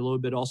about it a little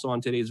bit also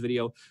on today's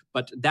video,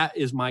 but that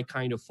is my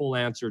kind of full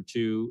answer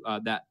to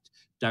that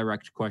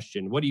direct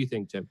question. What do you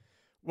think, Tim?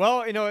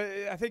 Well,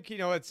 I think,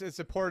 it's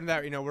important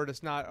that, we're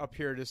just not up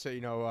here just,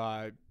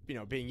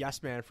 being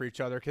yes man for each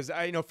other. Because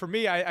for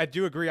me, I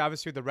do agree,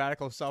 obviously, with the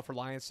radical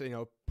self-reliance,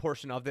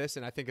 portion of this.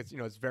 And I think it's,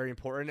 it's very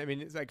important. I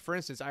mean, it's like, for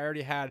instance, I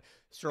already had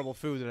storable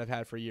food that I've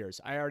had for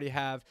years. I already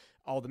have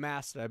all the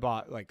masks that I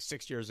bought like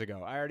 6 years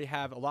ago. I already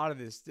have a lot of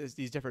these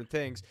different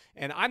things.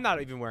 And I'm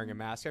not even wearing a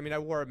mask. I mean, I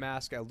wore a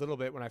mask a little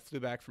bit when I flew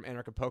back from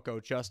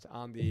Acapulco, just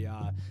on the,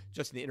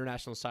 just in the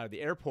international side of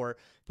the airport.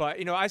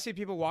 But, I see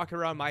people walking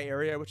around my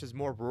area, which is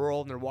more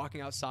rural, and they're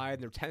walking outside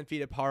and they're 10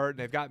 feet apart and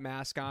they've got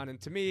masks on. And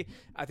to me,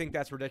 I think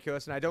that's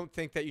ridiculous. And I don't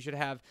think that you should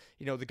have,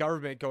 the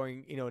government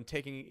going, and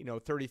taking,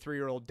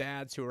 33-year-old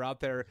dads who are out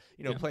there,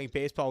 playing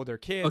baseball with their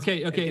kids.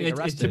 Okay.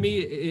 To me,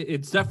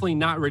 it's definitely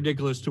not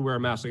ridiculous to wear a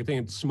mask. I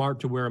think it's smart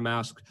to wear a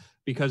mask,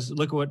 because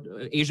look at what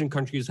Asian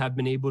countries have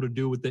been able to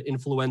do with the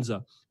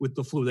influenza, with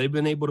the flu. They've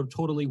been able to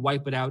totally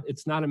wipe it out.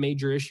 It's not a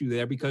major issue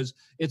there, because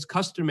it's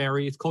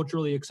customary, it's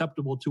culturally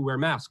acceptable to wear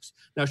masks.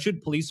 Now,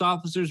 should police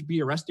officers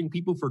be arresting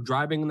people for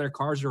driving in their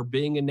cars or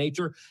being in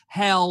nature?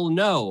 Hell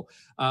no.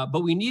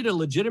 But we need a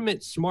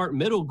legitimate, smart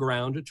middle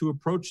ground to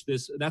approach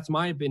this. That's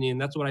my opinion.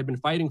 That's what I've been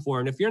fighting for.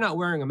 And if you're not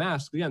wearing a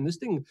mask, again, this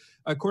thing,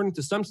 according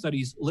to some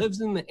studies, lives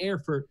in the air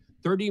for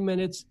 30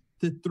 minutes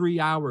to 3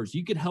 hours.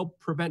 You could help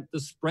prevent the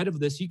spread of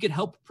this. You could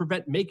help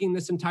prevent making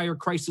this entire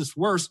crisis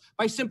worse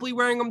by simply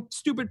wearing a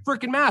stupid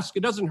freaking mask.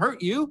 It doesn't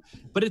hurt you,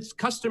 but it's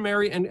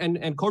customary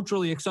and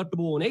culturally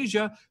acceptable in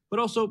Asia, but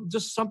also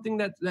just something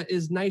that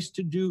is nice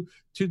to do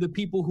to the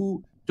people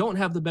who don't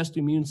have the best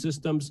immune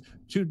systems,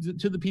 to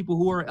the people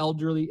who are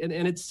elderly.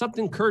 And it's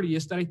something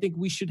courteous that I think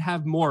we should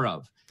have more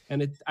of.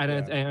 And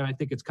I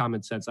think it's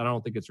common sense. I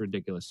don't think it's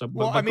ridiculous. So,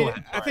 well, I mean,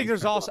 I think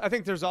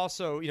there's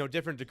also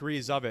different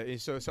degrees of it.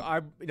 So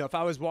I, if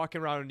I was walking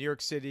around in New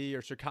York City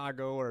or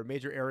Chicago or a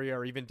major area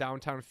or even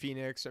downtown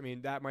Phoenix, I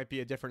mean, that might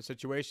be a different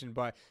situation.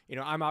 But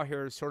I'm out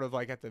here sort of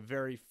like at the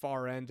very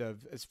far end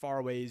of as far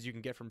away as you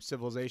can get from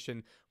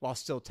civilization while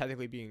still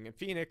technically being in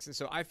Phoenix, and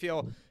so I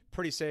feel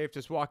pretty safe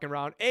just walking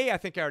around. I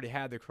think I already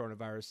had the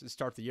coronavirus to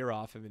start the year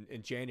off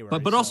in January.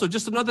 But also,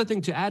 just another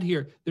thing to add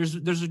here, there's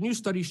a new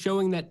study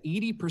showing that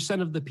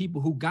 80% of the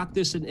people who got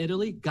this in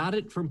Italy got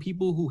it from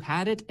people who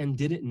had it and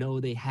didn't know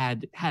they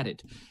had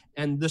it.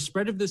 And the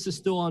spread of this is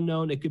still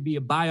unknown. It could be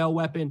a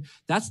bioweapon.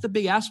 That's the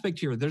big aspect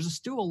here. There's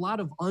still a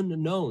lot of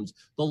unknowns.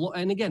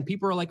 And again,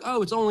 people are like,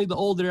 oh, it's only the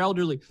old or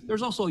elderly.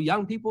 There's also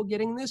young people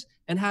getting this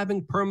and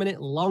having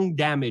permanent lung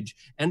damage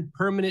and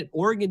permanent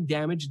organ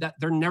damage that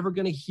they're never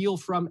going to heal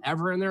from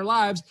ever in their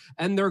lives.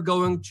 And they're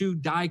going to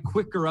die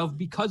quicker of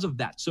because of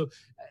that. So,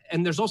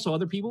 and there's also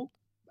other people,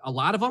 a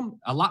lot of them,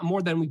 a lot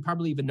more than we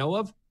probably even know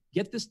of,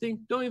 get this thing,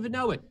 don't even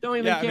know it, don't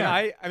even care.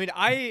 I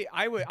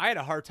had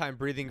a hard time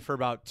breathing for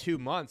about 2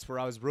 months where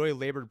I was really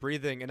labored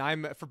breathing.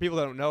 And for people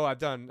that don't know, I've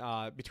done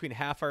between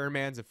half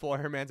Ironmans and full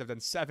Ironmans. I've done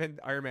 7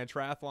 Ironman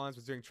triathlons.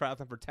 Was doing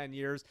triathlon for 10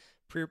 years.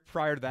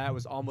 Prior to that, I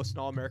was almost an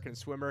All-American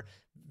swimmer.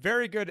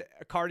 Very good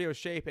cardio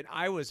shape, and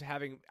I was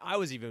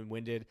even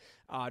winded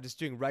just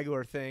doing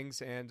regular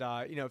things. And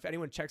if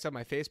anyone checks out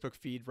my Facebook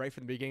feed right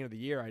from the beginning of the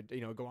year, I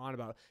go on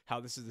about how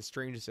this is the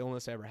strangest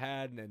illness I ever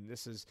had, and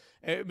this is.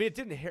 I mean, it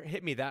didn't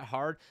hit me that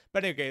hard,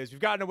 but anyways, we've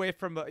gotten away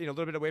from a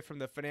little bit away from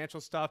the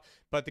financial stuff.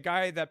 But the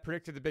guy that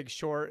predicted the Big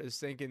Short is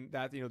thinking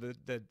that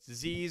the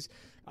disease,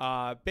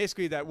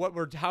 basically that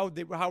how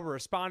we're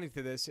responding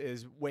to this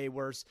is way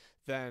worse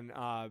than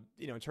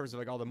in terms of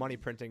like all the money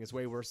printing is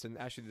way worse than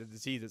actually the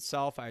disease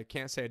itself. I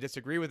can't say I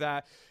disagree with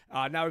that.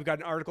 Now we've got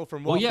an article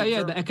from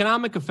the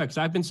economic effects.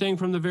 I've been saying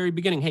from the very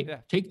beginning, hey,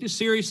 take this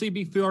seriously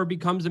before it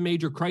becomes a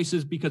major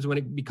crisis, because when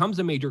it becomes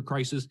a major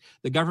crisis,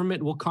 the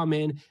government will come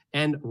in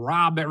and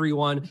rob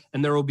everyone,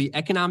 and there will be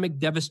economic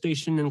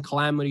devastation and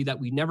calamity that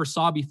we never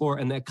saw before,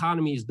 and the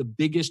economy is the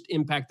biggest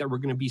impact that we're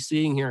going to be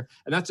seeing here,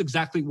 and that's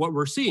exactly what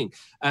we're seeing.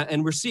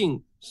 And we're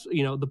seeing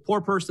the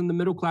poor person, the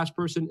middle class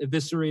person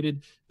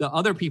eviscerated. The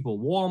other people,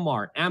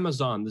 Walmart,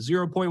 Amazon, the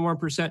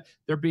 0.1%,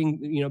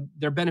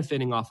 they're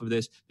benefiting off of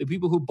this. The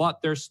people who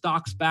bought their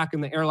stocks back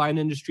in the airline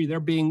industry, they're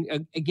being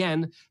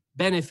again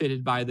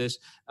benefited by this,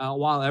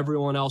 while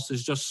everyone else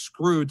is just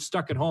screwed,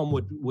 stuck at home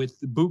with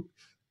the boot,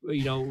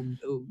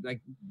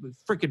 like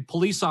freaking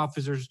police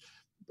officers,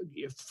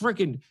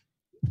 freaking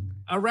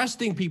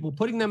arresting people,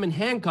 putting them in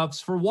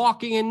handcuffs for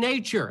walking in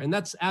nature. And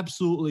that's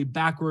absolutely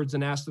backwards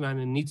and asinine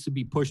and needs to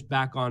be pushed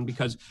back on,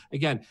 because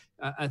again,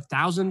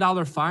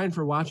 $1,000 fine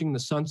for watching the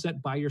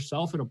sunset by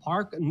yourself in a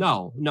park?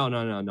 No.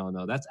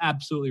 That's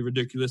absolutely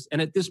ridiculous.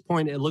 And at this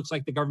point, it looks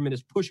like the government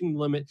is pushing the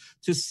limit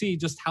to see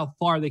just how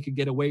far they could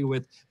get away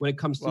with when it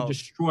comes to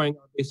destroying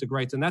our basic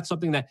rights. And that's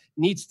something that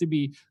needs to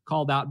be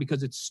called out,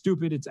 because it's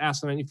stupid, it's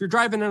asinine. If you're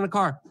driving in a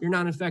car, you're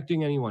not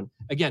infecting anyone.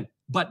 Again,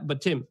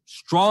 but Tim,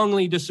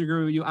 strongly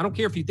disagree with you. I don't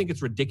care if you think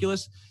it's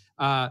ridiculous.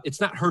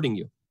 It's not hurting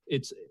you.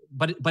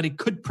 But it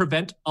could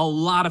prevent a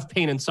lot of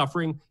pain and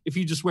suffering if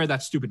you just wear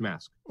that stupid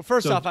mask. Well,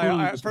 first off,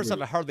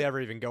 I hardly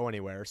ever even go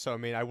anywhere. So I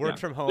mean, I work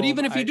from home. But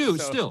even if you do,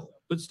 still,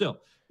 I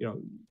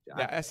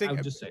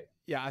would just say.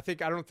 Yeah, I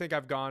don't think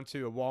I've gone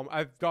to a Walmart.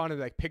 I've gone and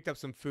like picked up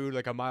some food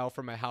like a mile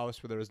from my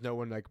house where there was no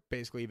one like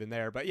basically even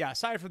there. But yeah,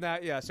 aside from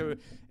that, so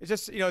it's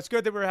just it's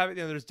good that we're having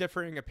there's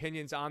differing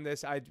opinions on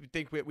this. I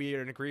think we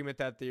are in agreement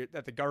that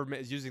the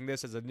government is using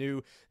this as a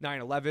new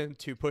 9/11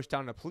 to push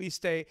down a police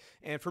state.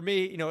 And for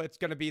me, it's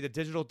going to be the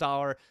digital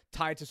dollar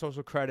tied to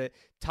social credit,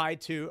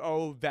 tied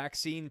to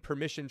vaccine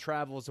permission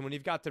travels. And when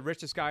you've got the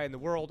richest guy in the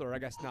world, or I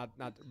guess not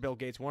Bill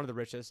Gates, one of the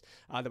richest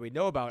that we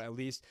know about at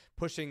least,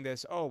 pushing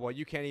this,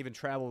 you can't even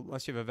travel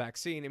unless you have a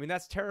vaccine. I mean,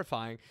 that's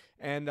terrifying.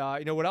 And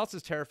what else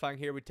is terrifying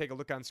here? We take a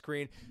look on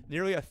screen.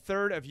 Nearly a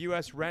third of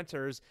U.S.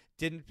 renters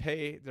didn't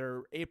pay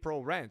their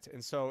April rent.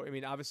 And so, I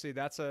mean, obviously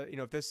that's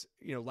if this,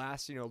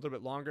 lasts, a little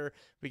bit longer,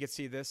 we could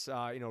see this,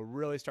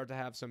 really start to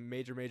have some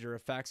major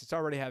effects. It's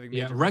already having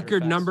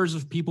record numbers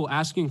of people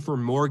asking for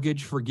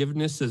mortgage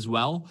forgiveness as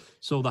well.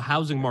 So the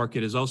housing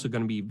market is also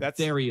going to be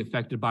very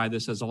affected by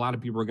this, as a lot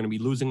of people are going to be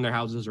losing their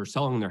houses or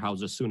selling their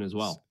houses soon as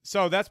well.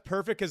 So that's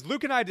perfect, because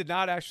Luke and I did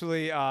not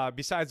actually,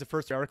 besides the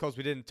first articles,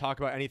 we didn't talk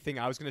about anything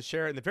I was going to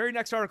share. And the very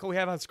next article we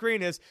have on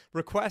screen is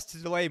requests to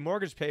delay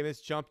mortgage payments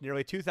jumped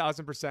nearly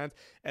 2,000%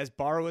 as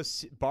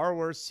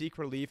borrowers seek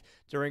relief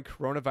during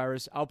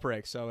coronavirus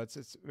outbreak. So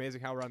it's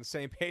amazing how we're on the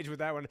same page with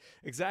that one.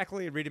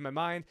 Exactly, reading my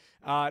mind.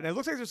 And it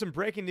looks like there's some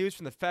breaking news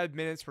from the Fed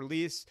minutes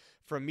release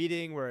from a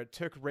meeting where it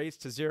took rates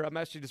to zero. I'm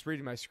actually just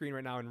reading my screen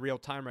right now in real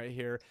time right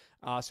here.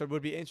 So it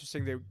would be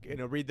interesting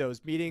to read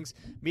those meeting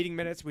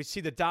minutes. We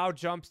see the Dow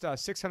jumps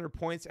 600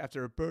 points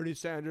after Bernie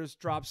Sanders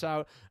drops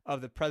out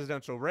of the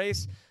presidential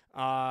race.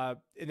 And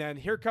then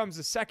here comes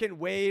the second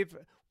wave.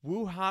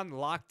 Wuhan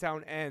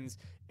lockdown ends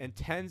and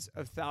tens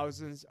of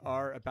thousands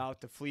are about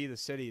to flee the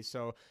city.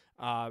 So,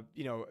 it's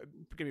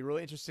going to be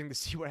really interesting to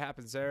see what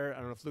happens there. I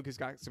don't know if Luke has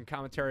got some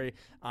commentary,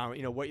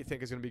 what you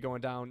think is going to be going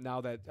down now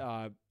that,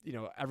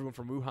 everyone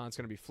from Wuhan is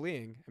going to be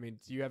fleeing. I mean,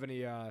 do you have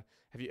any,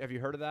 have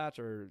you heard of that,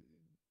 or,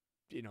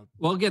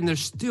 Well, again,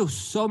 there's still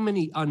so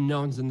many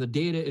unknowns, and the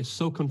data is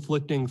so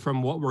conflicting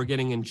from what we're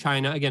getting in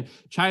China. Again,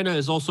 China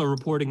is also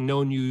reporting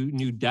no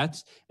new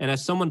deaths. And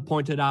as someone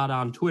pointed out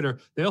on Twitter,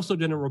 they also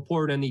didn't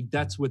report any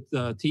deaths with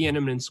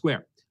Tiananmen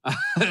Square.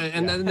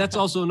 And that's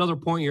also another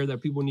point here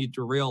that people need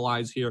to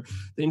realize here.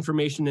 The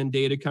information and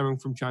data coming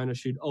from China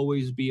should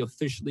always be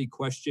officially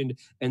questioned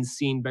and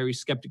seen very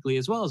skeptically,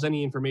 as well as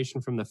any information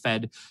from the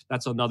Fed.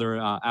 That's another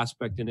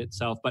aspect in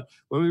itself. But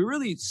when we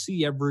really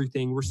see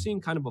everything, we're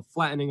seeing kind of a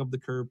flattening of the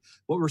curve.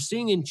 What we're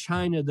seeing in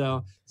China,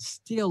 though,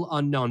 still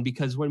unknown,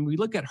 because when we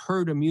look at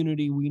herd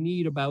immunity, we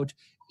need about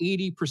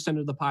 80%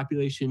 of the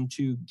population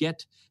to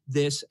get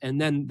this, and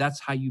then that's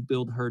how you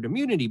build herd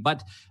immunity.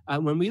 But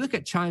when we look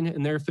at China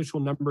and their official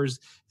numbers,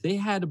 they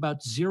had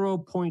about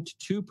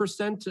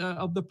 0.2%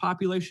 of the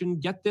population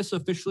get this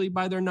officially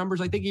by their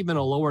numbers. I think even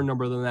a lower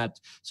number than that.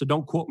 So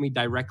don't quote me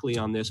directly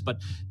on this,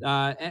 but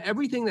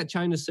everything that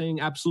China's saying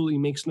absolutely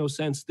makes no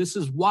sense. This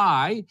is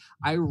why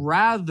I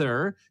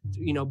rather,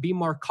 be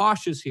more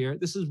cautious here.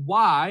 This is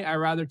why I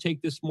rather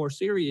take this more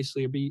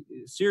seriously, or be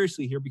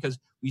seriously here, because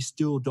we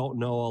still don't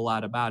know a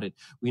lot about it.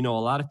 We know a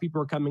lot of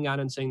people are coming out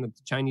and saying that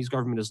the Chinese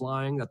government is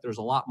lying, that there's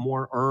a lot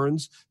more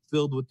urns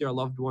filled with their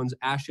loved ones'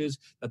 ashes,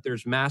 that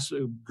there's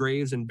massive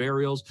graves and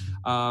burials.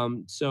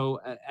 So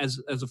as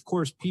of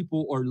course,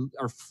 people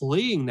are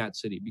fleeing that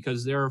city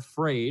because they're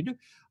afraid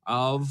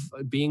of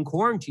being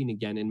quarantined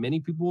again. And many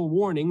people are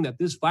warning that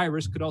this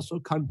virus could also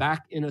come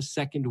back in a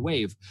second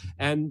wave.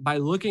 And by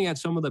looking at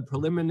some of the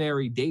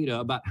preliminary data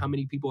about how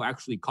many people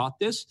actually caught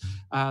this,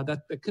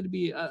 that could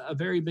be a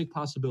very big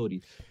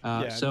possibility.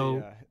 The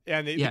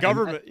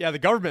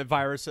government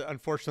virus,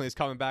 unfortunately, is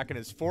coming back in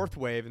its fourth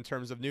wave in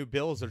terms of new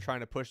bills they're trying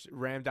to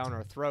ram down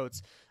our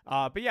throats.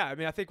 But yeah, I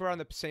mean, I think we're on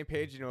the same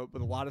page,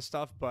 with a lot of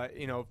stuff, but,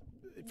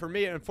 for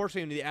me,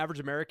 unfortunately, the average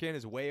American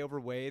is way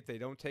overweight. They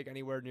don't take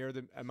anywhere near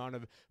the amount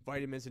of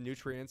vitamins and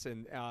nutrients,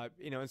 and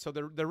and so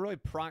they're really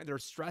they're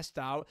stressed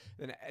out,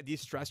 and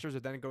these stressors are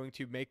then going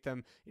to make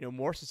them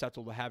more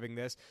susceptible to having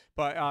this.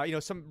 But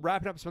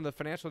wrapping up some of the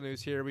financial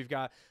news here, we've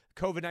got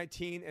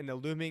COVID-19 and the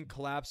looming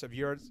collapse of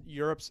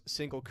Europe's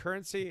single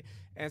currency.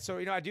 And so,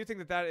 I do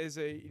think that is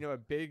a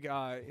big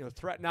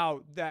threat.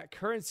 Now, that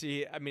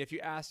currency, I mean, if you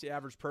ask the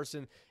average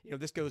person,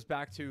 this goes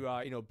back to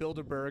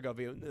Bilderberg of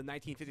the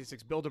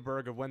 1956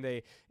 Bilderberg of when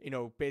they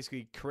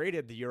basically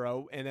created the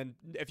euro. And then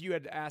if you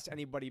had asked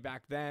anybody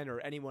back then, or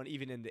anyone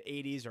even in the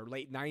 80s or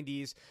late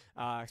 90s,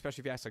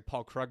 especially if you asked like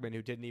Paul Krugman,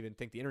 who didn't even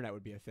think the internet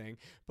would be a thing,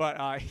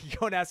 but you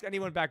go and ask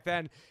anyone back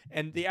then,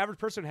 and the average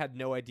person had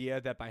no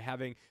idea that by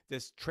having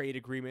this trade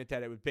agreement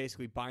that it would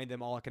basically bind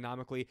them all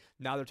economically.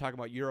 Now they're talking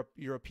about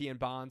European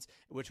bonds,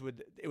 which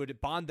would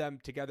bond them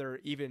together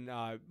even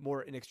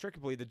more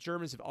inextricably. The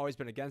Germans have always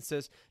been against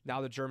this.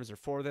 Now the Germans are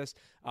for this.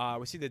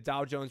 We see the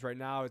Dow Jones right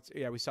now.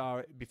 We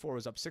saw before it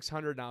was up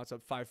 600. Now it's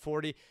up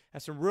 540.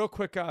 Has some real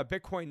quick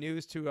Bitcoin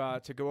news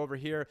to go over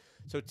here.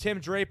 So Tim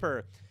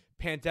Draper,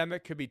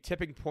 pandemic could be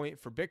tipping point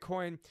for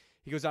Bitcoin.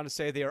 He goes on to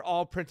say they are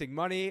all printing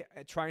money,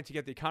 trying to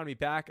get the economy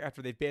back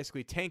after they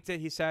basically tanked it.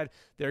 He said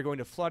they're going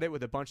to flood it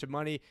with a bunch of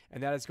money,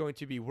 and that is going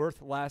to be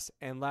worth less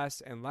and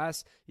less and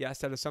less. Yes,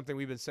 that is something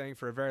we've been saying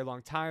for a very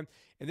long time.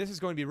 And this is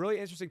going to be a really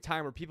interesting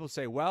time where people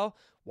say, well,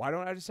 why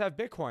don't I just have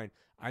Bitcoin?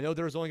 I know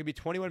there's only going to be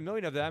 21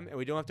 million of them, and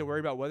we don't have to worry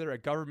about whether a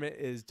government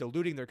is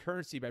diluting their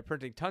currency by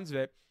printing tons of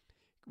it.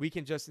 We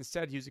can just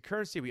instead use the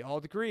currency we all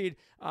agreed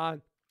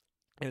on.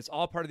 And it's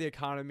all part of the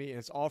economy, and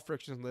it's all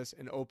frictionless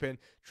and open,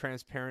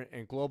 transparent,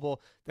 and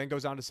global. Then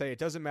goes on to say it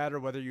doesn't matter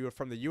whether you are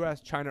from the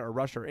U.S., China, or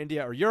Russia, or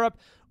India, or Europe,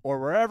 or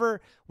wherever.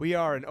 We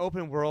are an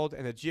open world,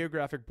 and the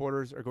geographic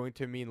borders are going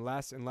to mean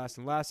less and less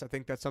and less. I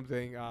think that's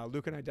something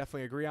Luke and I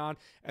definitely agree on.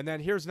 And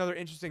then here's another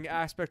interesting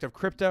aspect of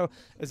crypto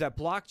is that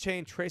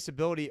blockchain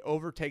traceability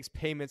overtakes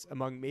payments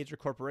among major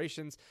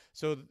corporations.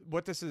 So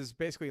what this is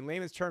basically in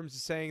layman's terms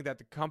is saying that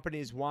the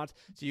companies want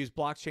to use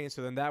blockchain,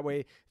 so then that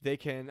way they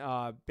can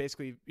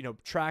basically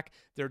track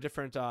their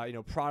different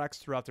products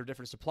throughout their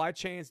different supply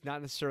chains,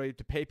 not necessarily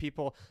to pay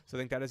people. So I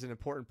think that is an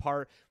important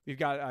part. We've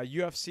got a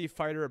UFC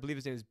fighter, I believe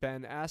his name is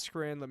Ben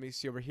Askren. Let me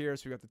see over here.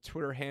 So we got the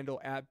Twitter handle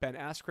at Ben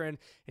Askren,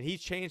 and he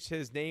changed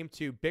his name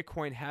to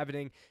Bitcoin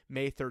Halvening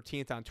May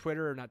 13th on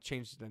Twitter. Not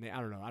changed the name. I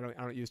don't know. I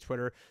don't use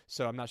Twitter,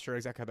 so I'm not sure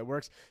exactly how that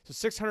works. So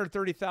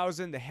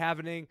 630,000. The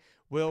halvening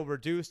will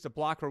reduce the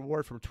block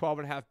reward from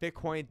 12.5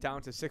 Bitcoin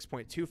down to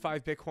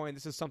 6.25 Bitcoin.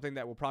 This is something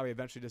that we'll probably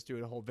eventually just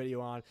do a whole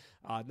video on.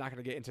 Not going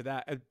to get into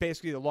that.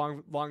 Basically, the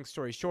long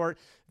story short,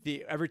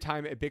 every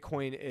time a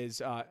Bitcoin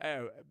is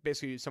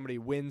basically somebody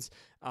wins,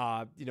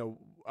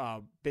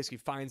 basically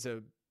finds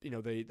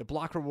the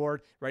block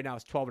reward right now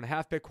is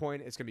 12.5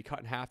 Bitcoin. It's going to be cut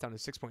in half down to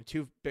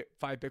 6.25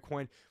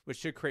 Bitcoin, which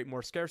should create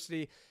more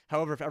scarcity.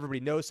 However, if everybody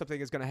knows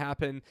something is going to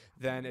happen,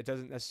 then it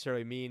doesn't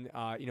necessarily mean,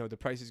 the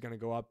price is going to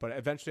go up. But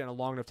eventually on a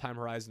long enough time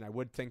horizon, I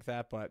would think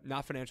that, but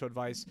not financial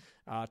advice.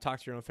 Talk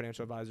to your own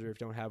financial advisor.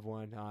 If you don't have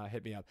one,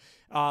 hit me up.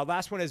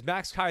 Last one is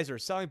Max Kaiser.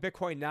 Selling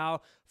Bitcoin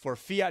now for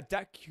fiat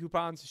debt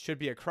coupons should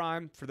be a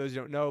crime. For those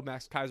who don't know,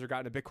 Max Kaiser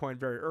got into Bitcoin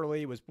very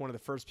early, was one of the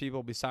first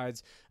people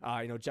besides,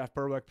 Jeff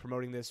Berwick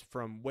promoting this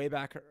from way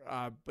back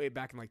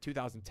in like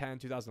 2010,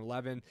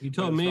 2011. You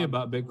told me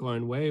about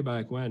Bitcoin way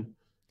back when.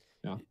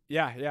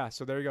 Yeah.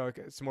 So there you go.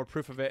 Some more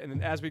proof of it. And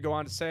then as we go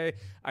on to say,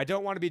 I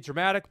don't want to be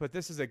dramatic, but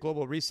this is a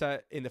global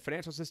reset in the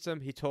financial system.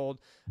 He told,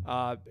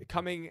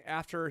 coming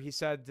after he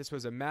said this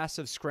was a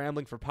massive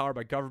scrambling for power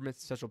by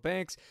governments and central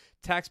banks.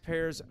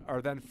 Taxpayers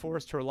are then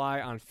forced to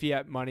rely on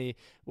fiat money.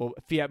 Well,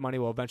 fiat money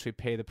will eventually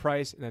pay the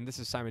price. And then this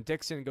is Simon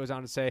Dixon goes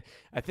on to say,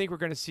 I think we're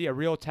going to see a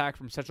real attack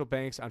from central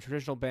banks on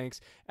traditional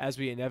banks as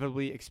we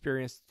inevitably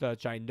experience the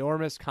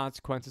ginormous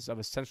consequences of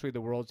essentially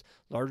the world's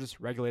largest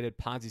regulated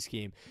Ponzi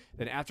scheme.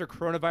 Then after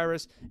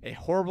coronavirus, a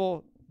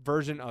horrible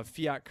version of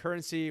fiat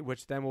currency,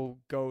 which then will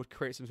go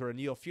create some sort of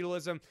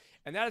neo-feudalism.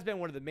 And that has been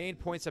one of the main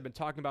points I've been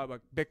talking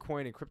about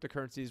Bitcoin and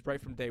cryptocurrencies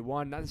right from day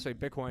one. Not necessarily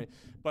Bitcoin,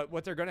 but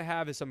what they're going to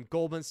have is some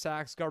Goldman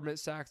Sachs,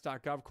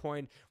 governmentsachs.gov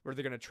coin where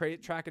they're going to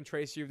track and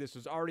trace you. This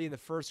was already in the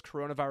first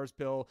coronavirus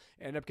bill,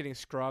 ended up getting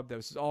scrubbed.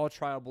 This is all a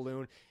trial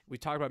balloon. We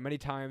talked about it many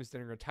times.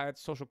 They're going to tie it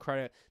to social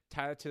credit,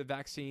 tie it to the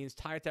vaccines,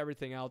 tie it to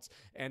everything else.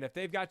 And if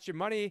they've got your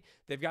money,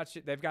 they've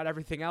got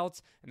everything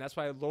else. And that's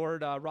why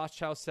Lord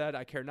Rothschild said,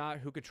 I care not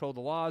who controls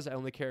the laws. I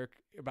only care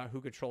about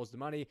who controls the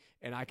money,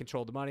 and I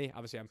control the money.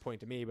 Obviously, I'm pointing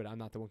to me, but I'm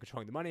not the one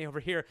controlling the money over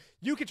here.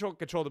 You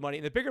control the money.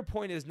 And the bigger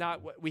point is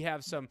not what we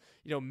have some,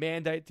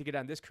 mandate to get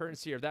on this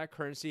currency or that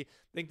currency.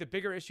 I think the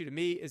bigger issue to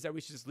me is that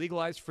we should just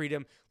legalize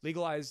freedom,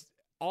 legalize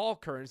all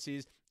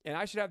currencies, and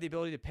I should have the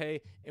ability to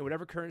pay in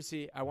whatever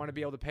currency I want to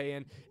be able to pay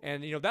in.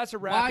 And, that's a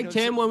wrap. Why,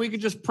 Tim, when we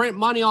could just print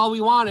money all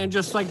we want and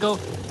just like go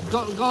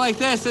like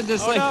this and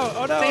just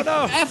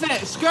F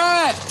it, screw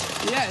it.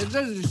 Yeah,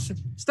 just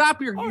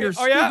stop your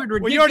stupid,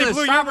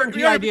 ridiculous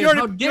sovereignty ideas.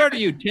 How dare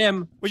you,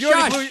 Tim?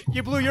 Well,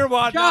 you blew your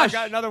wad. Now I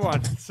got another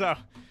one. So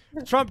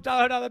Trump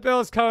dollar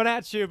bill is coming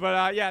at you,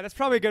 but that's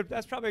probably good.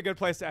 That's probably a good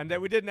place to end it.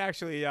 We didn't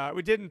actually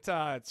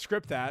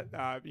script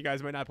that. You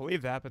guys might not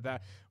believe that, but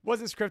that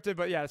wasn't scripted.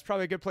 But yeah, it's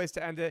probably a good place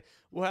to end it.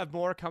 We'll have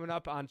more coming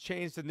up on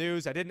Change the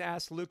News. I didn't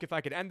ask Luke if I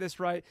could end this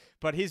right,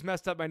 but he's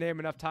messed up my name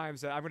enough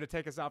times that I'm going to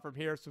take us out from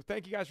here. So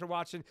thank you guys for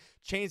watching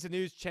Change the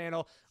News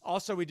channel.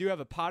 Also, we do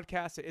have a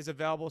podcast that is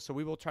available, so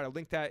we will try to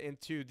link that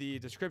into the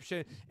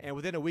description. And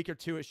within a week or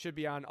two, it should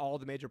be on all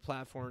the major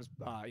platforms.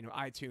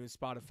 iTunes,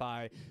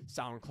 Spotify,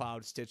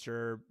 SoundCloud,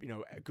 Stitcher,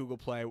 Google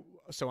Play,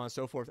 so on and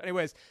so forth.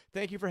 Anyways,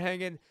 thank you for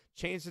hanging.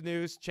 Change the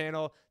News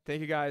channel. Thank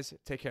you guys.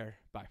 Take care.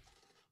 Bye.